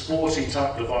was a sporty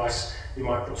type device, you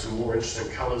might put some more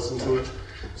interesting colours into it.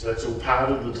 So that's all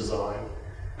part of the design.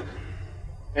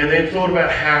 And then thought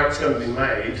about how it's going to be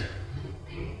made.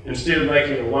 Instead of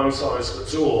making a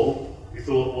one-size-fits-all, we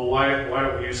thought, well, why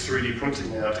don't we use 3D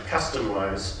printing now to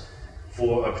customise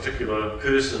for a particular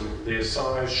person, their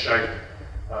size, shape,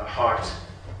 height,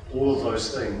 all of those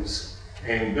things,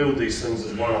 and build these things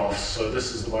as one-offs. So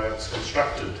this is the way it's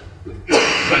constructed.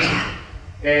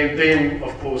 And then,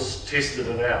 of course, tested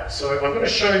it out. So I'm going to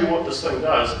show you what this thing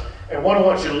does, and what I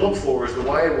want you to look for is the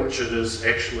way in which it is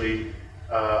actually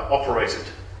operated.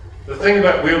 The thing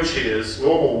about wheelchairs,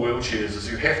 normal wheelchairs,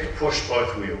 is you have to push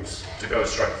both wheels to go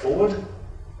straight forward.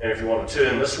 And if you want to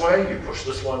turn this way, you push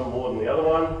this one more than the other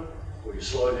one, or you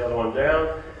slow the other one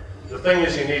down. The thing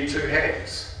is, you need two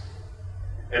hands.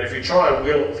 And if you try and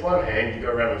wheel it with one hand, you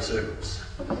go around in circles,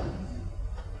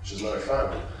 which is no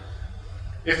fun.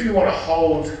 If you want to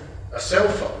hold a cell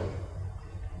phone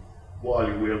while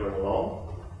you're wheeling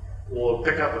along, or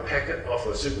pick up a packet off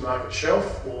a supermarket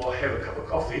shelf, or have a cup of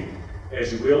coffee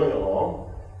as you're wheeling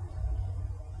along,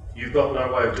 you've got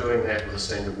no way of doing that with a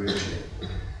standard wheelchair.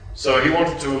 So he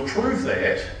wanted to improve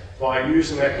that by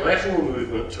using that lateral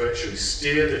movement to actually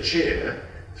steer the chair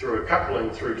through a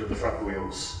coupling through to the front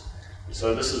wheels.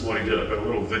 So this is what he did. I've got a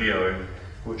little video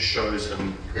which shows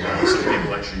him some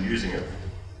people actually using it.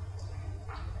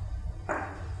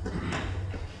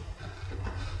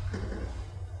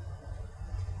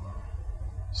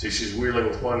 See, she's wheeling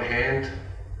with one hand,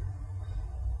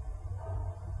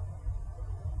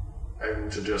 and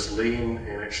to just lean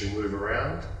and actually move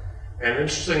around. And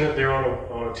interesting that they're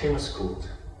on a tennis court.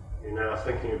 You're now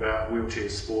thinking about wheelchair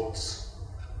sports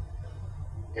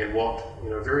and what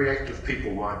very active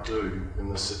people might do in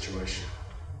this situation.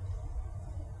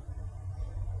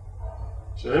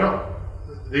 So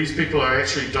these people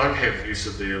actually don't have use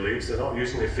of their legs. They're not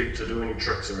using their feet to do any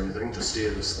tricks or anything to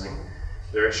steer this thing.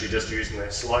 They're actually just using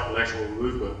that slight lateral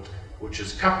movement, which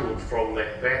is coupled from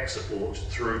that back support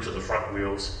through to the front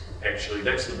wheels. Actually,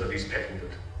 that's the bit he's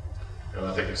patented. And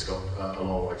I think it's got a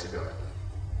long way to go.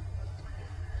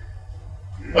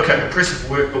 Okay, impressive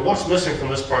work, but what's missing from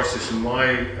this process, in my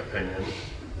opinion,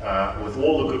 with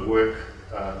all the good work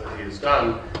that he has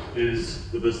done, is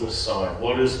the business side.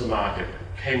 What is the market?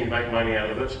 Can you make money out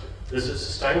of it? Is it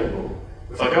sustainable?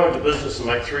 If I go into business and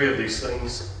make 3 of these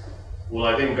things, will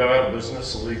I then go out of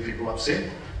business and leave people upset?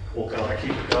 Or can I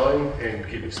keep it going and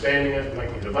keep expanding it,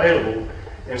 making it available?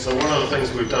 And so one of the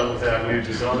things we've done with our new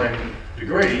design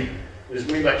degree is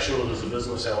we make sure there's a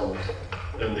business element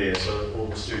in there so that all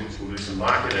the students will do some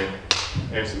marketing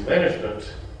and some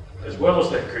management, as well as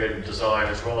that creative design,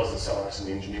 as well as the science and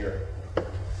engineering.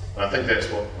 And I think that's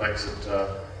what makes it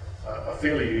a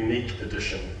fairly unique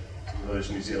addition to those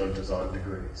New Zealand design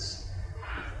degrees.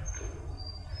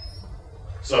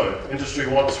 So, industry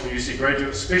wants, when you see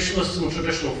graduate specialists in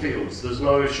traditional fields, there's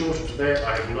no shortage of that.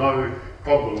 I have no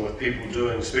problem with people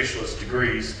doing specialist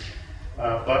degrees,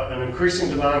 but an increasing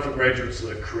demand for graduates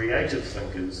that are creative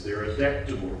thinkers, they're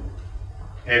adaptable,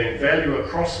 adding value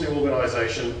across the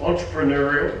organisation,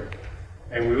 entrepreneurial,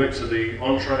 and we went to the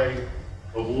Entree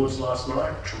Awards last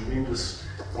night, tremendous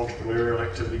entrepreneurial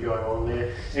activity going on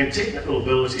there, and technical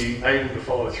ability, able to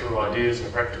follow through ideas in a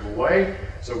practical way.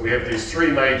 So we have these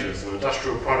 3 majors: an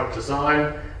industrial product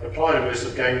design, applied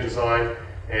immersive game design,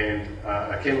 and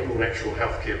a chemical natural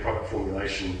healthcare product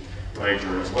formulation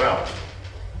major as well.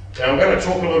 Now I'm going to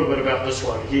talk a little bit about this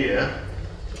one here.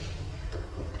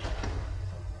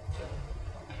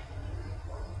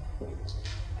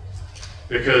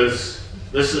 Because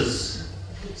this is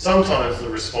sometimes the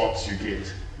response you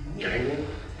get. Gaming?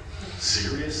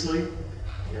 Seriously?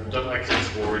 Don't my kids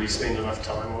already spend enough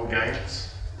time on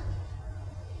games?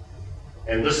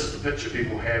 And this is the picture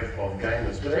people have of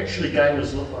gamers, but actually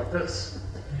gamers look like this.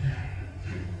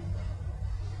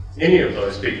 Any of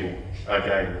those people are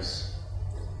gamers.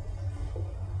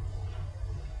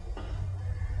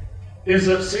 Is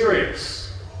it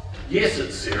serious? Yes,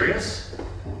 it's serious.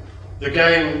 The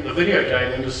video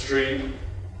game industry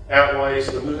outweighs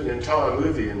the entire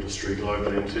movie industry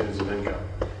globally in terms of income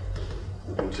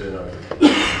and turnover.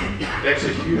 That's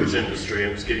a huge industry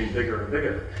and it's getting bigger and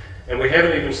bigger. And we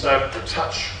haven't even started to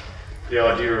touch the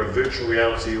idea of virtual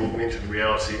reality, augmented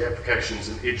reality applications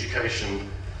in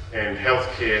education and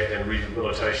healthcare and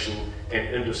rehabilitation and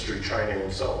industry training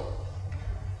and so on.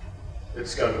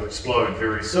 It's going to explode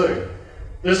very soon.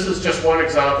 This is just one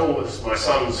example. This is my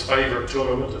son's favourite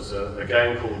tournament. It's a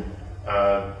game called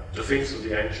Defence of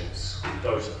the Ancients,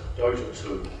 Dota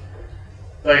 2.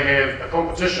 They have a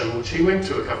competition which he went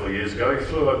to a couple of years ago. He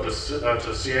flew up to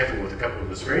Seattle with a couple of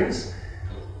his friends.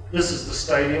 This is the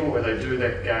stadium where they do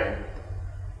that game.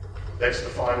 That's the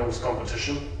finals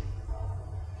competition.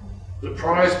 The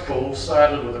prize pool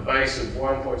started with a base of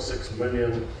 1.6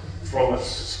 million from its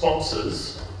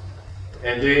sponsors,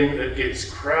 and then it gets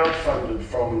crowdfunded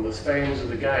from the fans of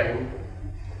the game.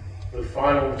 The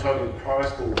final total prize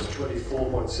pool was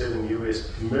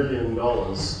 $24.7 million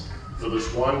for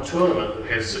this one tournament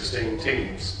that has 16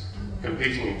 teams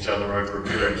competing each other over a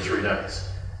period of 3 days.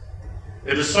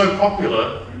 It is so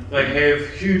popular, they have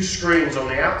huge screens on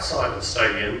the outside of the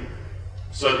stadium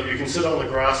so that you can sit on the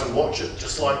grass and watch it,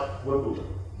 just like Wimbledon.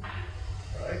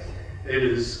 Right? It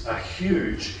is a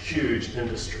huge, huge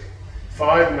industry.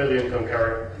 5 million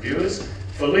concurrent viewers.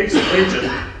 For Leagues of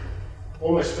Legend,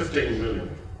 almost 15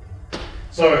 million.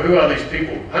 So who are these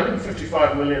people?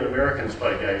 155 million Americans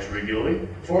play games regularly.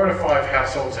 4 out of 5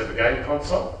 households have a game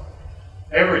console.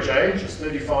 Average age is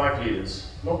 35 years,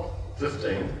 not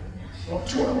 15, not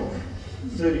 12,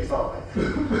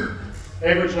 35.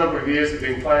 Average number of years they've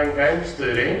been playing games,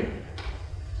 13.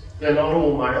 They're not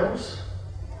all males.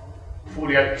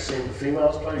 48% of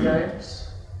females play games.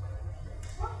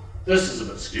 This is a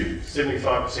bit skewed.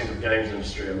 75% of the games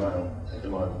industry are male at the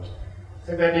moment. I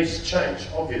think that needs to change,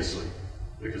 obviously,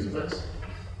 because of this.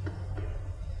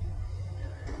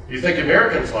 You think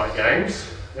Americans like games,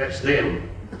 that's them.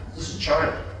 This is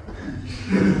China.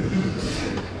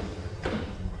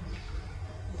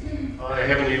 I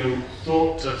haven't even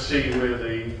thought to see where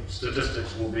the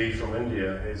statistics will be from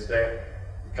India as that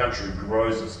country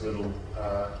grows its middle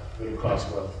class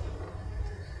wealth.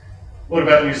 What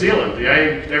about New Zealand? The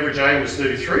average aim is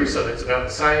 33, so that's about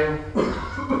the same.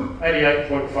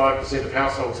 88.5% of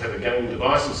households have a gaming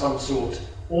device of some sort.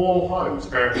 All homes,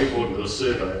 apparently, according to the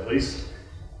survey at least,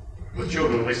 with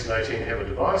children less than 18 have a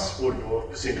device.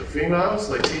 44% of females,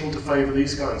 they tend to favour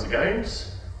these kinds of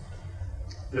games.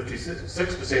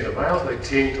 56% of males, they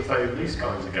tend to favour these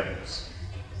kinds of games.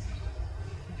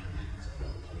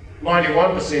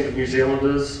 91% of New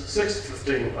Zealanders, 6 to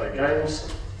 15 play games.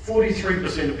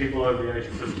 43% of people over the age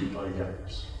of 50 play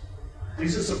games.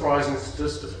 These are surprising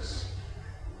statistics.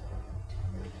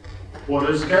 What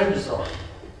is game design?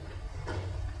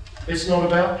 It's not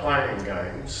about playing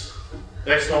games.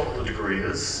 That's not what the degree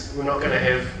is. We're not going to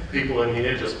have people in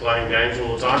here just playing games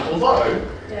all the time. Although,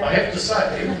 I have to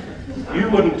say, you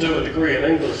wouldn't do a degree in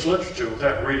English literature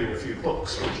without reading a few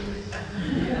books, would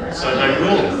you? So they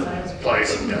will play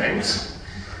some games.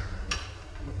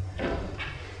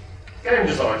 Game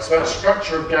design, it's about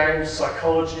structure of games,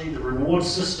 psychology, the reward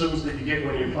systems that you get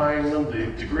when you're playing them, the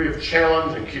degree of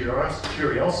challenge and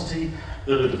curiosity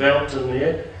that are developed in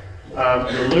there,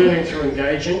 the learning through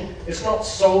engaging. It's not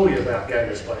solely about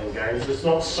gamers playing games, it's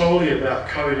not solely about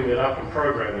coding it up and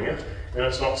programming it, and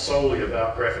it's not solely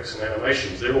about graphics and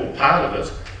animations. They're all part of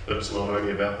it, but it's not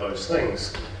only about those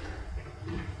things.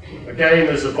 A game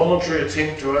is a voluntary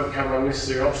attempt to overcome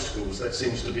unnecessary obstacles. That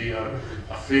seems to be a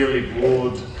fairly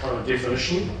broad kind of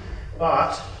definition,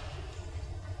 but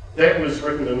that was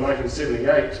written in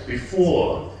 1978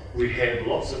 before we had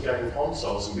lots of game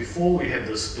consoles and before we had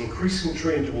this increasing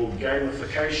trend toward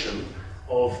gamification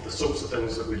of the sorts of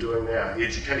things that we're doing now,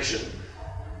 education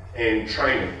and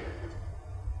training.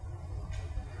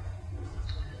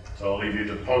 So I'll leave you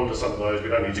to ponder some of those. We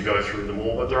don't need to go through them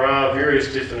all, but there are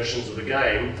various definitions of the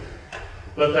game,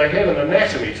 but they have an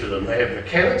anatomy to them. They have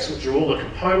mechanics, which are all the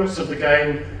components of the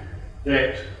game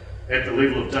that, at the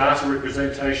level of data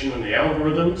representation and the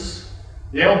algorithms.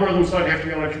 The algorithms don't have to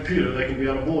be on a computer, they can be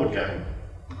on a board game.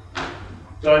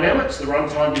 Dynamics, the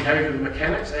runtime behavior, the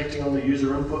mechanics, acting on the user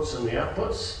inputs and the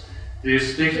outputs. The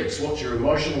aesthetics, what's your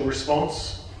emotional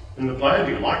response in the player?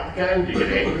 Do you like the game? Do you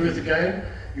get angry with the game?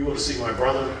 You ought to see my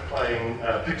brother playing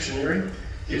Pictionary.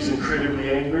 He's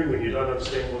incredibly angry when you don't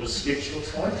understand what his sketch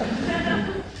looks like.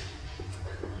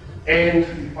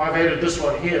 And I've added this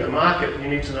one here, the market. You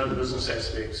need to know the business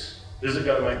aspects. Is it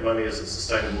going to make money? Is it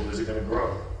sustainable? Is it going to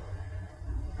grow?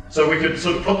 So we could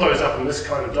sort of put those up in this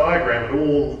kind of diagram. It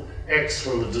all acts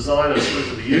from the designers through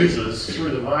to the users,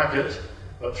 through the market,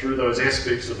 but through those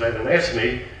aspects of that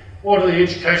anatomy. What are the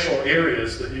educational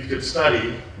areas that you could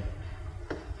study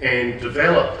and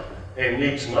develop and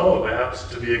need to know about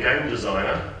to be a game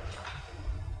designer?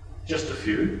 Just a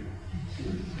few.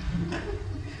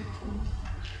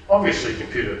 Obviously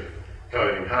computer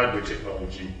coding, hardware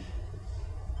technology,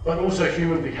 but also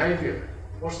human behaviour.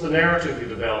 What's the narrative you're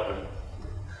developing?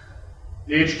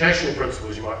 The educational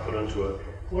principles you might put into it.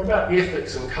 What about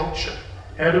ethics and culture?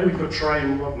 How do we portray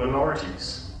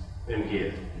minorities in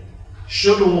here?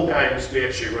 Should all games be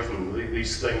actually written?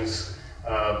 These things,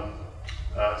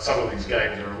 some of these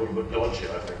games are a little bit dodgy,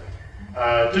 I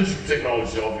think. Digital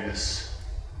technology is obvious,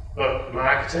 but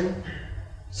marketing,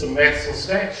 some maths and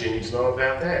stats, you need to know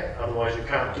about that. Otherwise you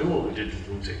can't do all the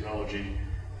digital technology.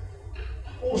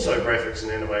 Also graphics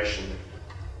and animation.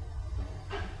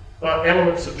 But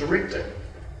elements of directing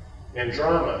and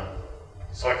drama,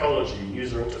 psychology,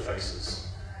 user interfaces.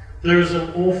 There is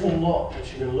an awful lot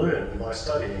that you can learn by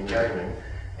studying gaming,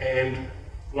 and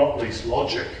not least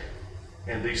logic.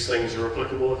 And these things are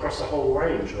applicable across a whole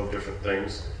range of different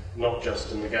things, not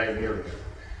just in the game area.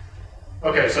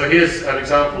 Okay, so here's an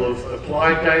example of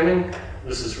applied gaming.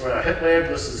 This is from our HIT lab.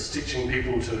 This is teaching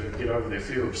people to get over their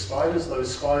fear of spiders.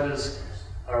 Those spiders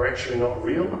are actually not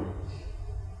real.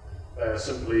 They're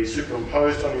simply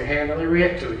superimposed on your hand and they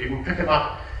react to it. You can pick them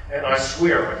up and I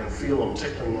swear I can feel them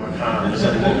tickling my palm as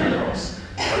I'm walking across.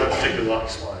 I don't particularly like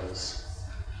spiders.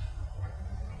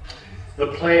 The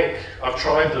plank, I've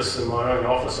tried this in my own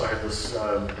office. I have this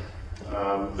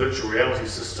virtual reality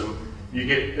system. You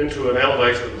get into an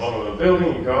elevator at the bottom of the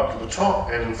building, you go up to the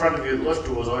top, and in front of you the lift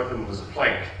doors open, there's a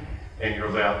plank, and you're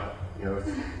about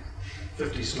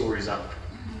 50 stories up.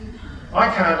 I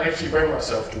can't actually bring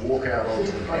myself to walk out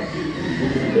onto the plank.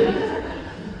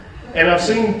 And I've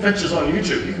seen pictures on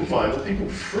YouTube, you can find of people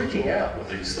freaking out with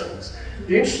these things.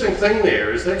 The interesting thing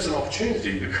there is that's an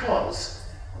opportunity because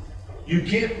you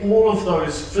get all of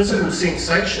those physical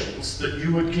sensations that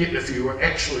you would get if you were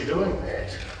actually doing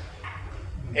that.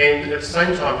 And at the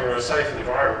same time, you're in a safe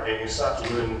environment and you start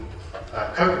to learn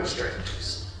coping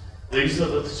strategies. These are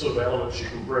the sort of elements you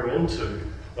can bring into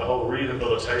the whole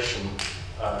rehabilitation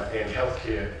and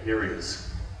healthcare areas.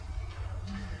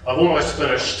 I've almost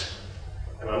finished,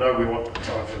 and I know we want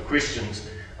time for questions.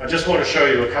 I just want to show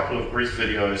you a couple of brief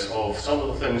videos of some of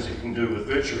the things you can do with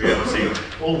virtual reality.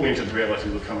 Augmented reality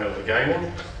will come out of the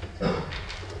gaming.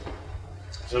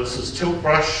 So this is Tilt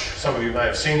Brush. Some of you may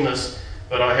have seen this,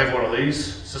 but I have one of these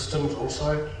systems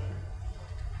also.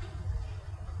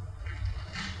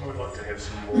 I would like to have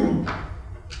some more.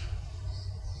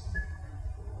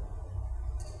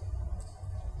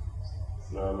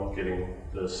 No, I'm not getting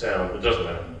the sound, it doesn't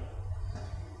matter.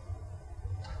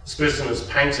 This person is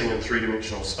painting in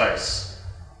three-dimensional space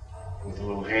with a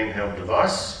little handheld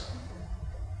device.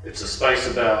 It's a space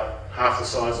about half the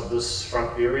size of this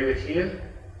front area here,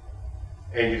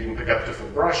 and you can pick up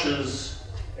different brushes,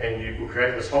 and you can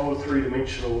create this whole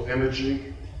three-dimensional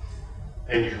imagery,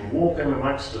 and you can walk in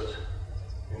amongst it,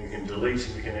 and you can delete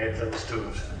and you can add things to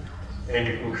it, and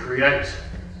you can create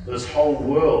this whole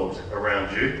world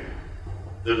around you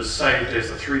that is saved as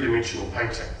a three-dimensional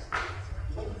painting.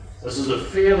 This is a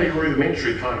fairly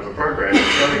rudimentary kind of a program.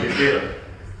 It's going to get better,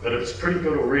 but it's pretty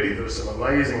good already. There's some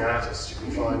amazing artists you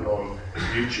can find on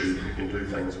YouTube who can do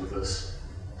things with this.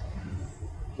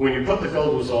 When you put the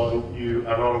goggles on, you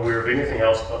are not aware of anything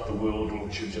else but the world in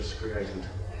which you've just created.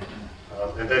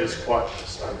 And that is quite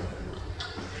stunning.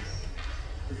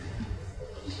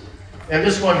 And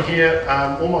this one here,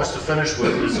 almost to finish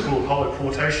with, is called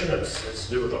holoportation. It's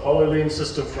to do with the HoloLens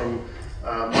system from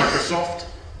Microsoft.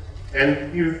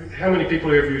 And how many people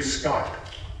here have used Skype?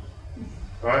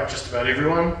 Right, just about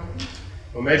everyone.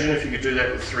 Well, imagine if you could do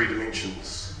that with 3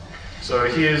 dimensions. So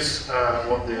here's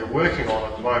what they're working on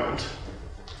at the moment.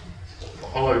 For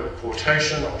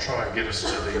holoportation, I'll try and get us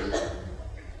to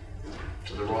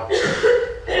the right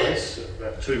place,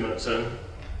 about 2 minutes in.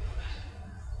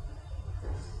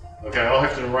 Okay, I'll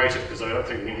have to narrate it because I don't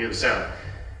think you can hear the sound.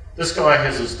 This guy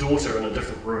has his daughter in a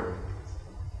different room,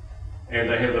 and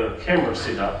they have a camera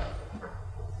set up.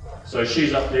 So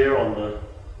she's up there on the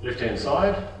left-hand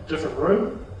side, different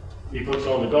room. He puts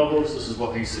on the goggles, this is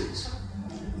what he sees.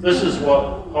 This is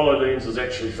what HoloLens is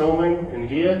actually filming in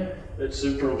here. It's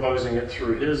superimposing it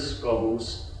through his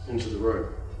goggles into the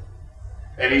room.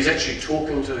 And he's actually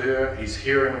talking to her, he's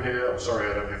hearing her. I'm sorry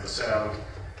I don't have the sound.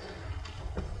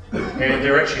 And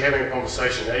they're actually having a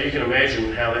conversation. Now you can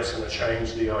imagine how that's going to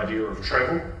change the idea of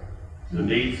travel, the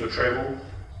need for travel.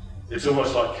 It's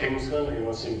almost like Kingsman.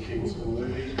 Anyone seen Kingsman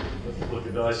movie? With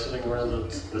the guy sitting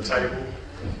around the table.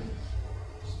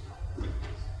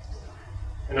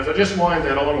 And if I just wind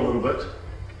that on a little bit,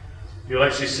 you'll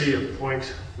actually see a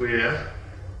point where,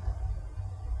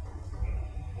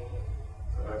 if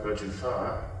I don't go too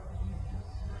far,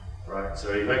 right,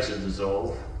 so he makes it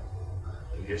dissolve,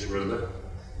 he gets rid of it.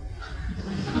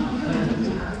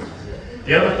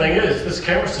 The other thing is, this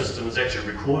camera system is actually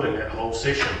recording that whole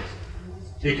session.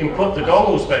 He can put the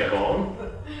goggles back on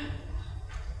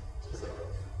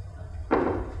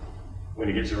when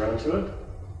he gets around to it,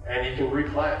 and he can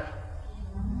replay it.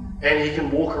 And he can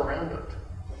walk around it.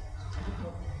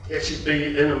 He actually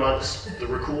be in amongst the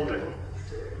recording.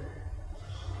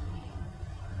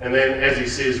 And then, as he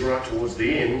says right towards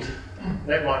the end,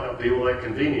 that might not be all that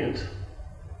convenient,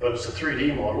 but it's a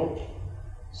 3D model,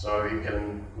 so he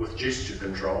can, with gesture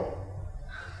control,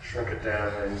 shrink it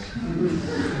down and...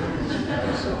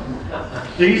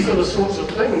 These are the sorts of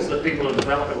things that people are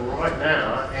developing right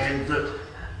now, and that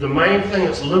the main thing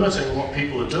that's limiting what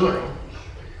people are doing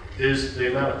is the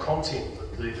amount of content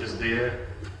that is there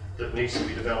that needs to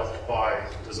be developed by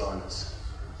designers.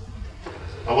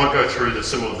 I won't go through the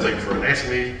similar thing for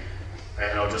anatomy,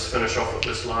 and I'll just finish off with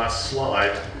this last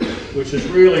slide, which is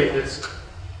really, it's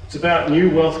about new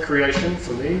wealth creation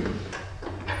for me,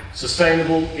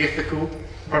 sustainable, ethical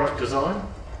product design,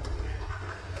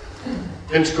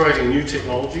 integrating new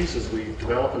technologies as we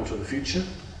develop into the future,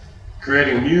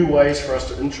 creating new ways for us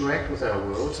to interact with our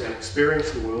worlds and experience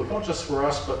the world, not just for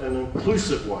us, but in an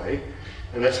inclusive way.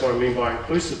 And that's what I mean by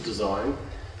inclusive design.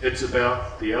 It's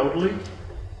about the elderly,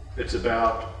 it's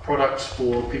about products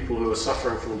for people who are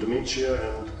suffering from dementia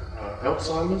and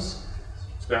Alzheimer's,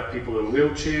 it's about people in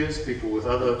wheelchairs, people with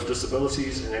other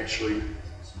disabilities, and actually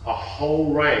a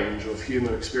whole range of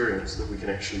human experience that we can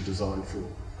actually design for.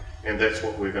 And that's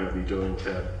what we're going to be doing with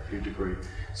our degree.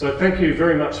 So thank you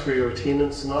very much for your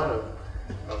attendance tonight.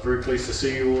 I'm very pleased to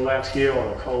see you all out here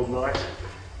on a cold night.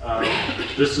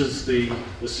 This is the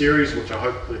series which I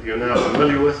hope that you're now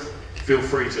familiar with. Feel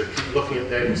free to keep looking at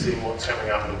that and seeing what's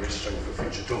coming up and registering for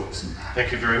future talks.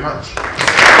 Thank you very much.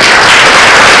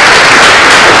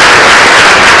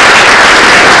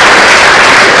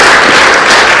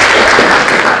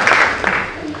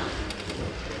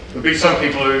 There'll be some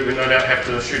people who no doubt have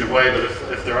to shoot away, but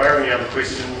if there are any other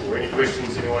questions or any questions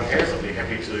questions anyone has, I'll be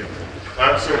happy to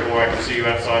answer, or I can see you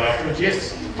outside afterwards.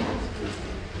 Yes?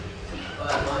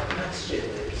 My question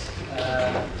is,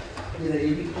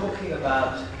 you've been talking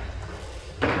about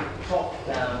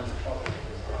top-down product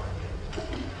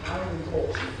design. How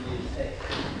important do you think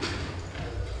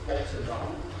bottom-up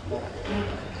model?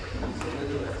 So in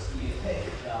other words, do you think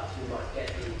that you might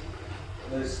get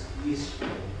the most useful,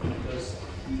 most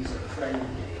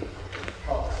user-friendly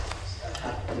products that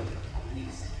have the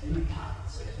least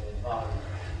impact on the environment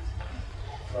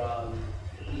from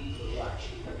people who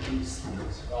actually use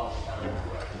things rather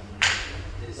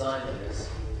than designers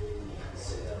who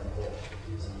sit there and work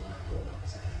using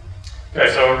that?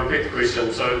 Okay, so I'll repeat the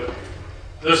question. So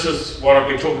this is what I've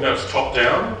been talking about, is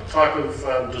top-down type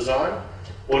of design.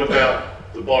 What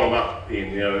about the bottom-up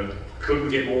end? You know, could we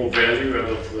get more value out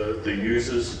of the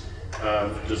users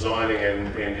designing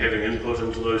and having input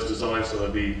into those designs so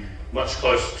they'd be much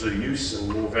closer to use and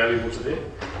more valuable to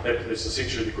them? That's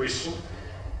essentially the question.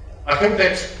 I think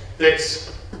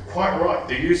that's quite right.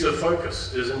 The user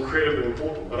focus is incredibly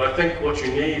important, but I think what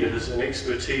you need is an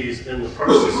expertise in the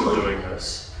process of doing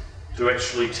this to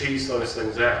actually tease those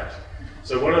things out.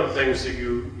 So one of the things that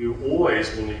you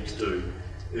always will need to do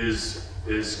is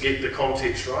get the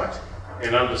context right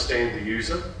and understand the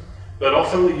user. But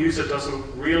often the user doesn't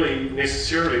really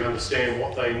necessarily understand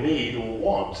what they need or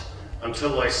want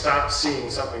until they start seeing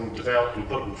something developed and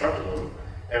put in front of them,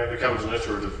 and it becomes an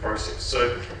iterative process.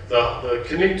 So the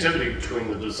connectivity between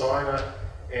the designer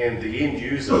and the end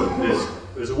user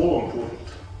is all important,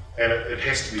 and it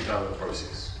has to be part of the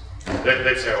process.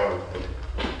 That's how I would put it.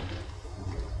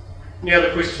 Any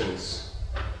other questions?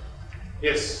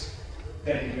 Yes?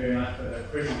 Thank you very much for the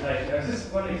presentation. There's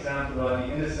just one example of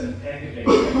the innocent packaging, a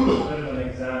bit of an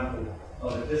example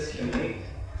of a disconnect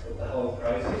with the whole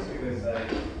process, because they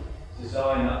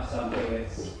design up something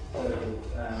that's sort of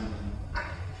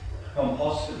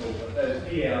compostable, but those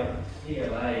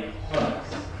PLA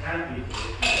products can't be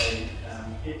collected.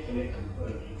 They get collected and put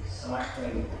it in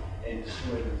recycling and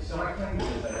destroyed in recycling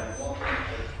because they don't want them,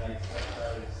 which makes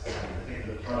those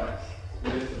particular products.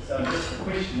 So just the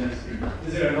question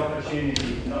is there an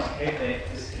opportunity to not have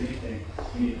that disconnecting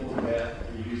when you talk about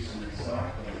reuse and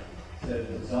recycling? So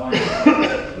the design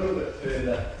a little bit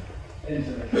further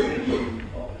into the packaging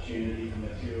opportunity for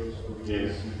materials for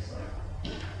reuse and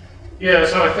recycling. Yeah,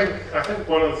 so I think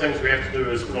one of the things we have to do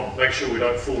is not make sure we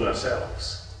don't fool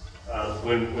ourselves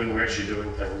when we're actually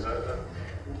doing things.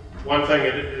 One thing,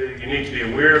 you need to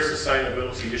be aware of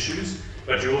sustainability issues,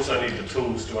 but you also need the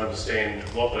tools to understand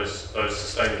what those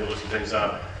sustainability things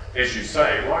are. As you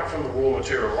say, right from the raw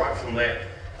material, right from that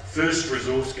first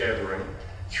resource gathering,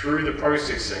 through the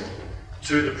processing,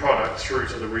 to the product, through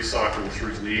to the recycling,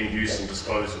 through to the end use and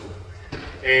disposal.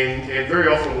 And very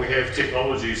often we have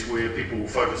technologies where people will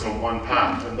focus on one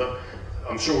part, and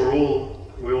I'm sure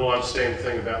we all understand the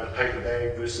thing about the paper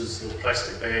bag versus the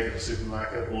plastic bag at the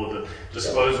supermarket, or the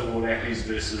disposable nappies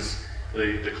versus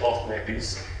the cloth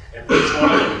nappies. And each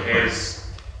one of them has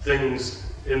things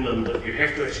in them that you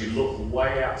have to actually look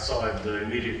way outside the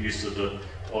immediate use of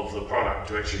the product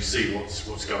to actually see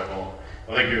what's going on.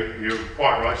 I think you're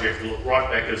quite right. You have to look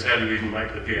right back as how do you even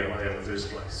make the PLA in the first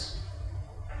place.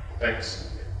 Thanks.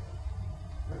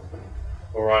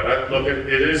 All right. Look, it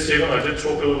is 7. I did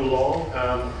talk a little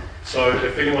long. So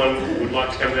if anyone would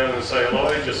like to come down and say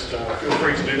hello, just feel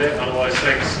free to do that. Otherwise,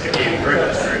 thanks again very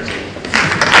much for your attention.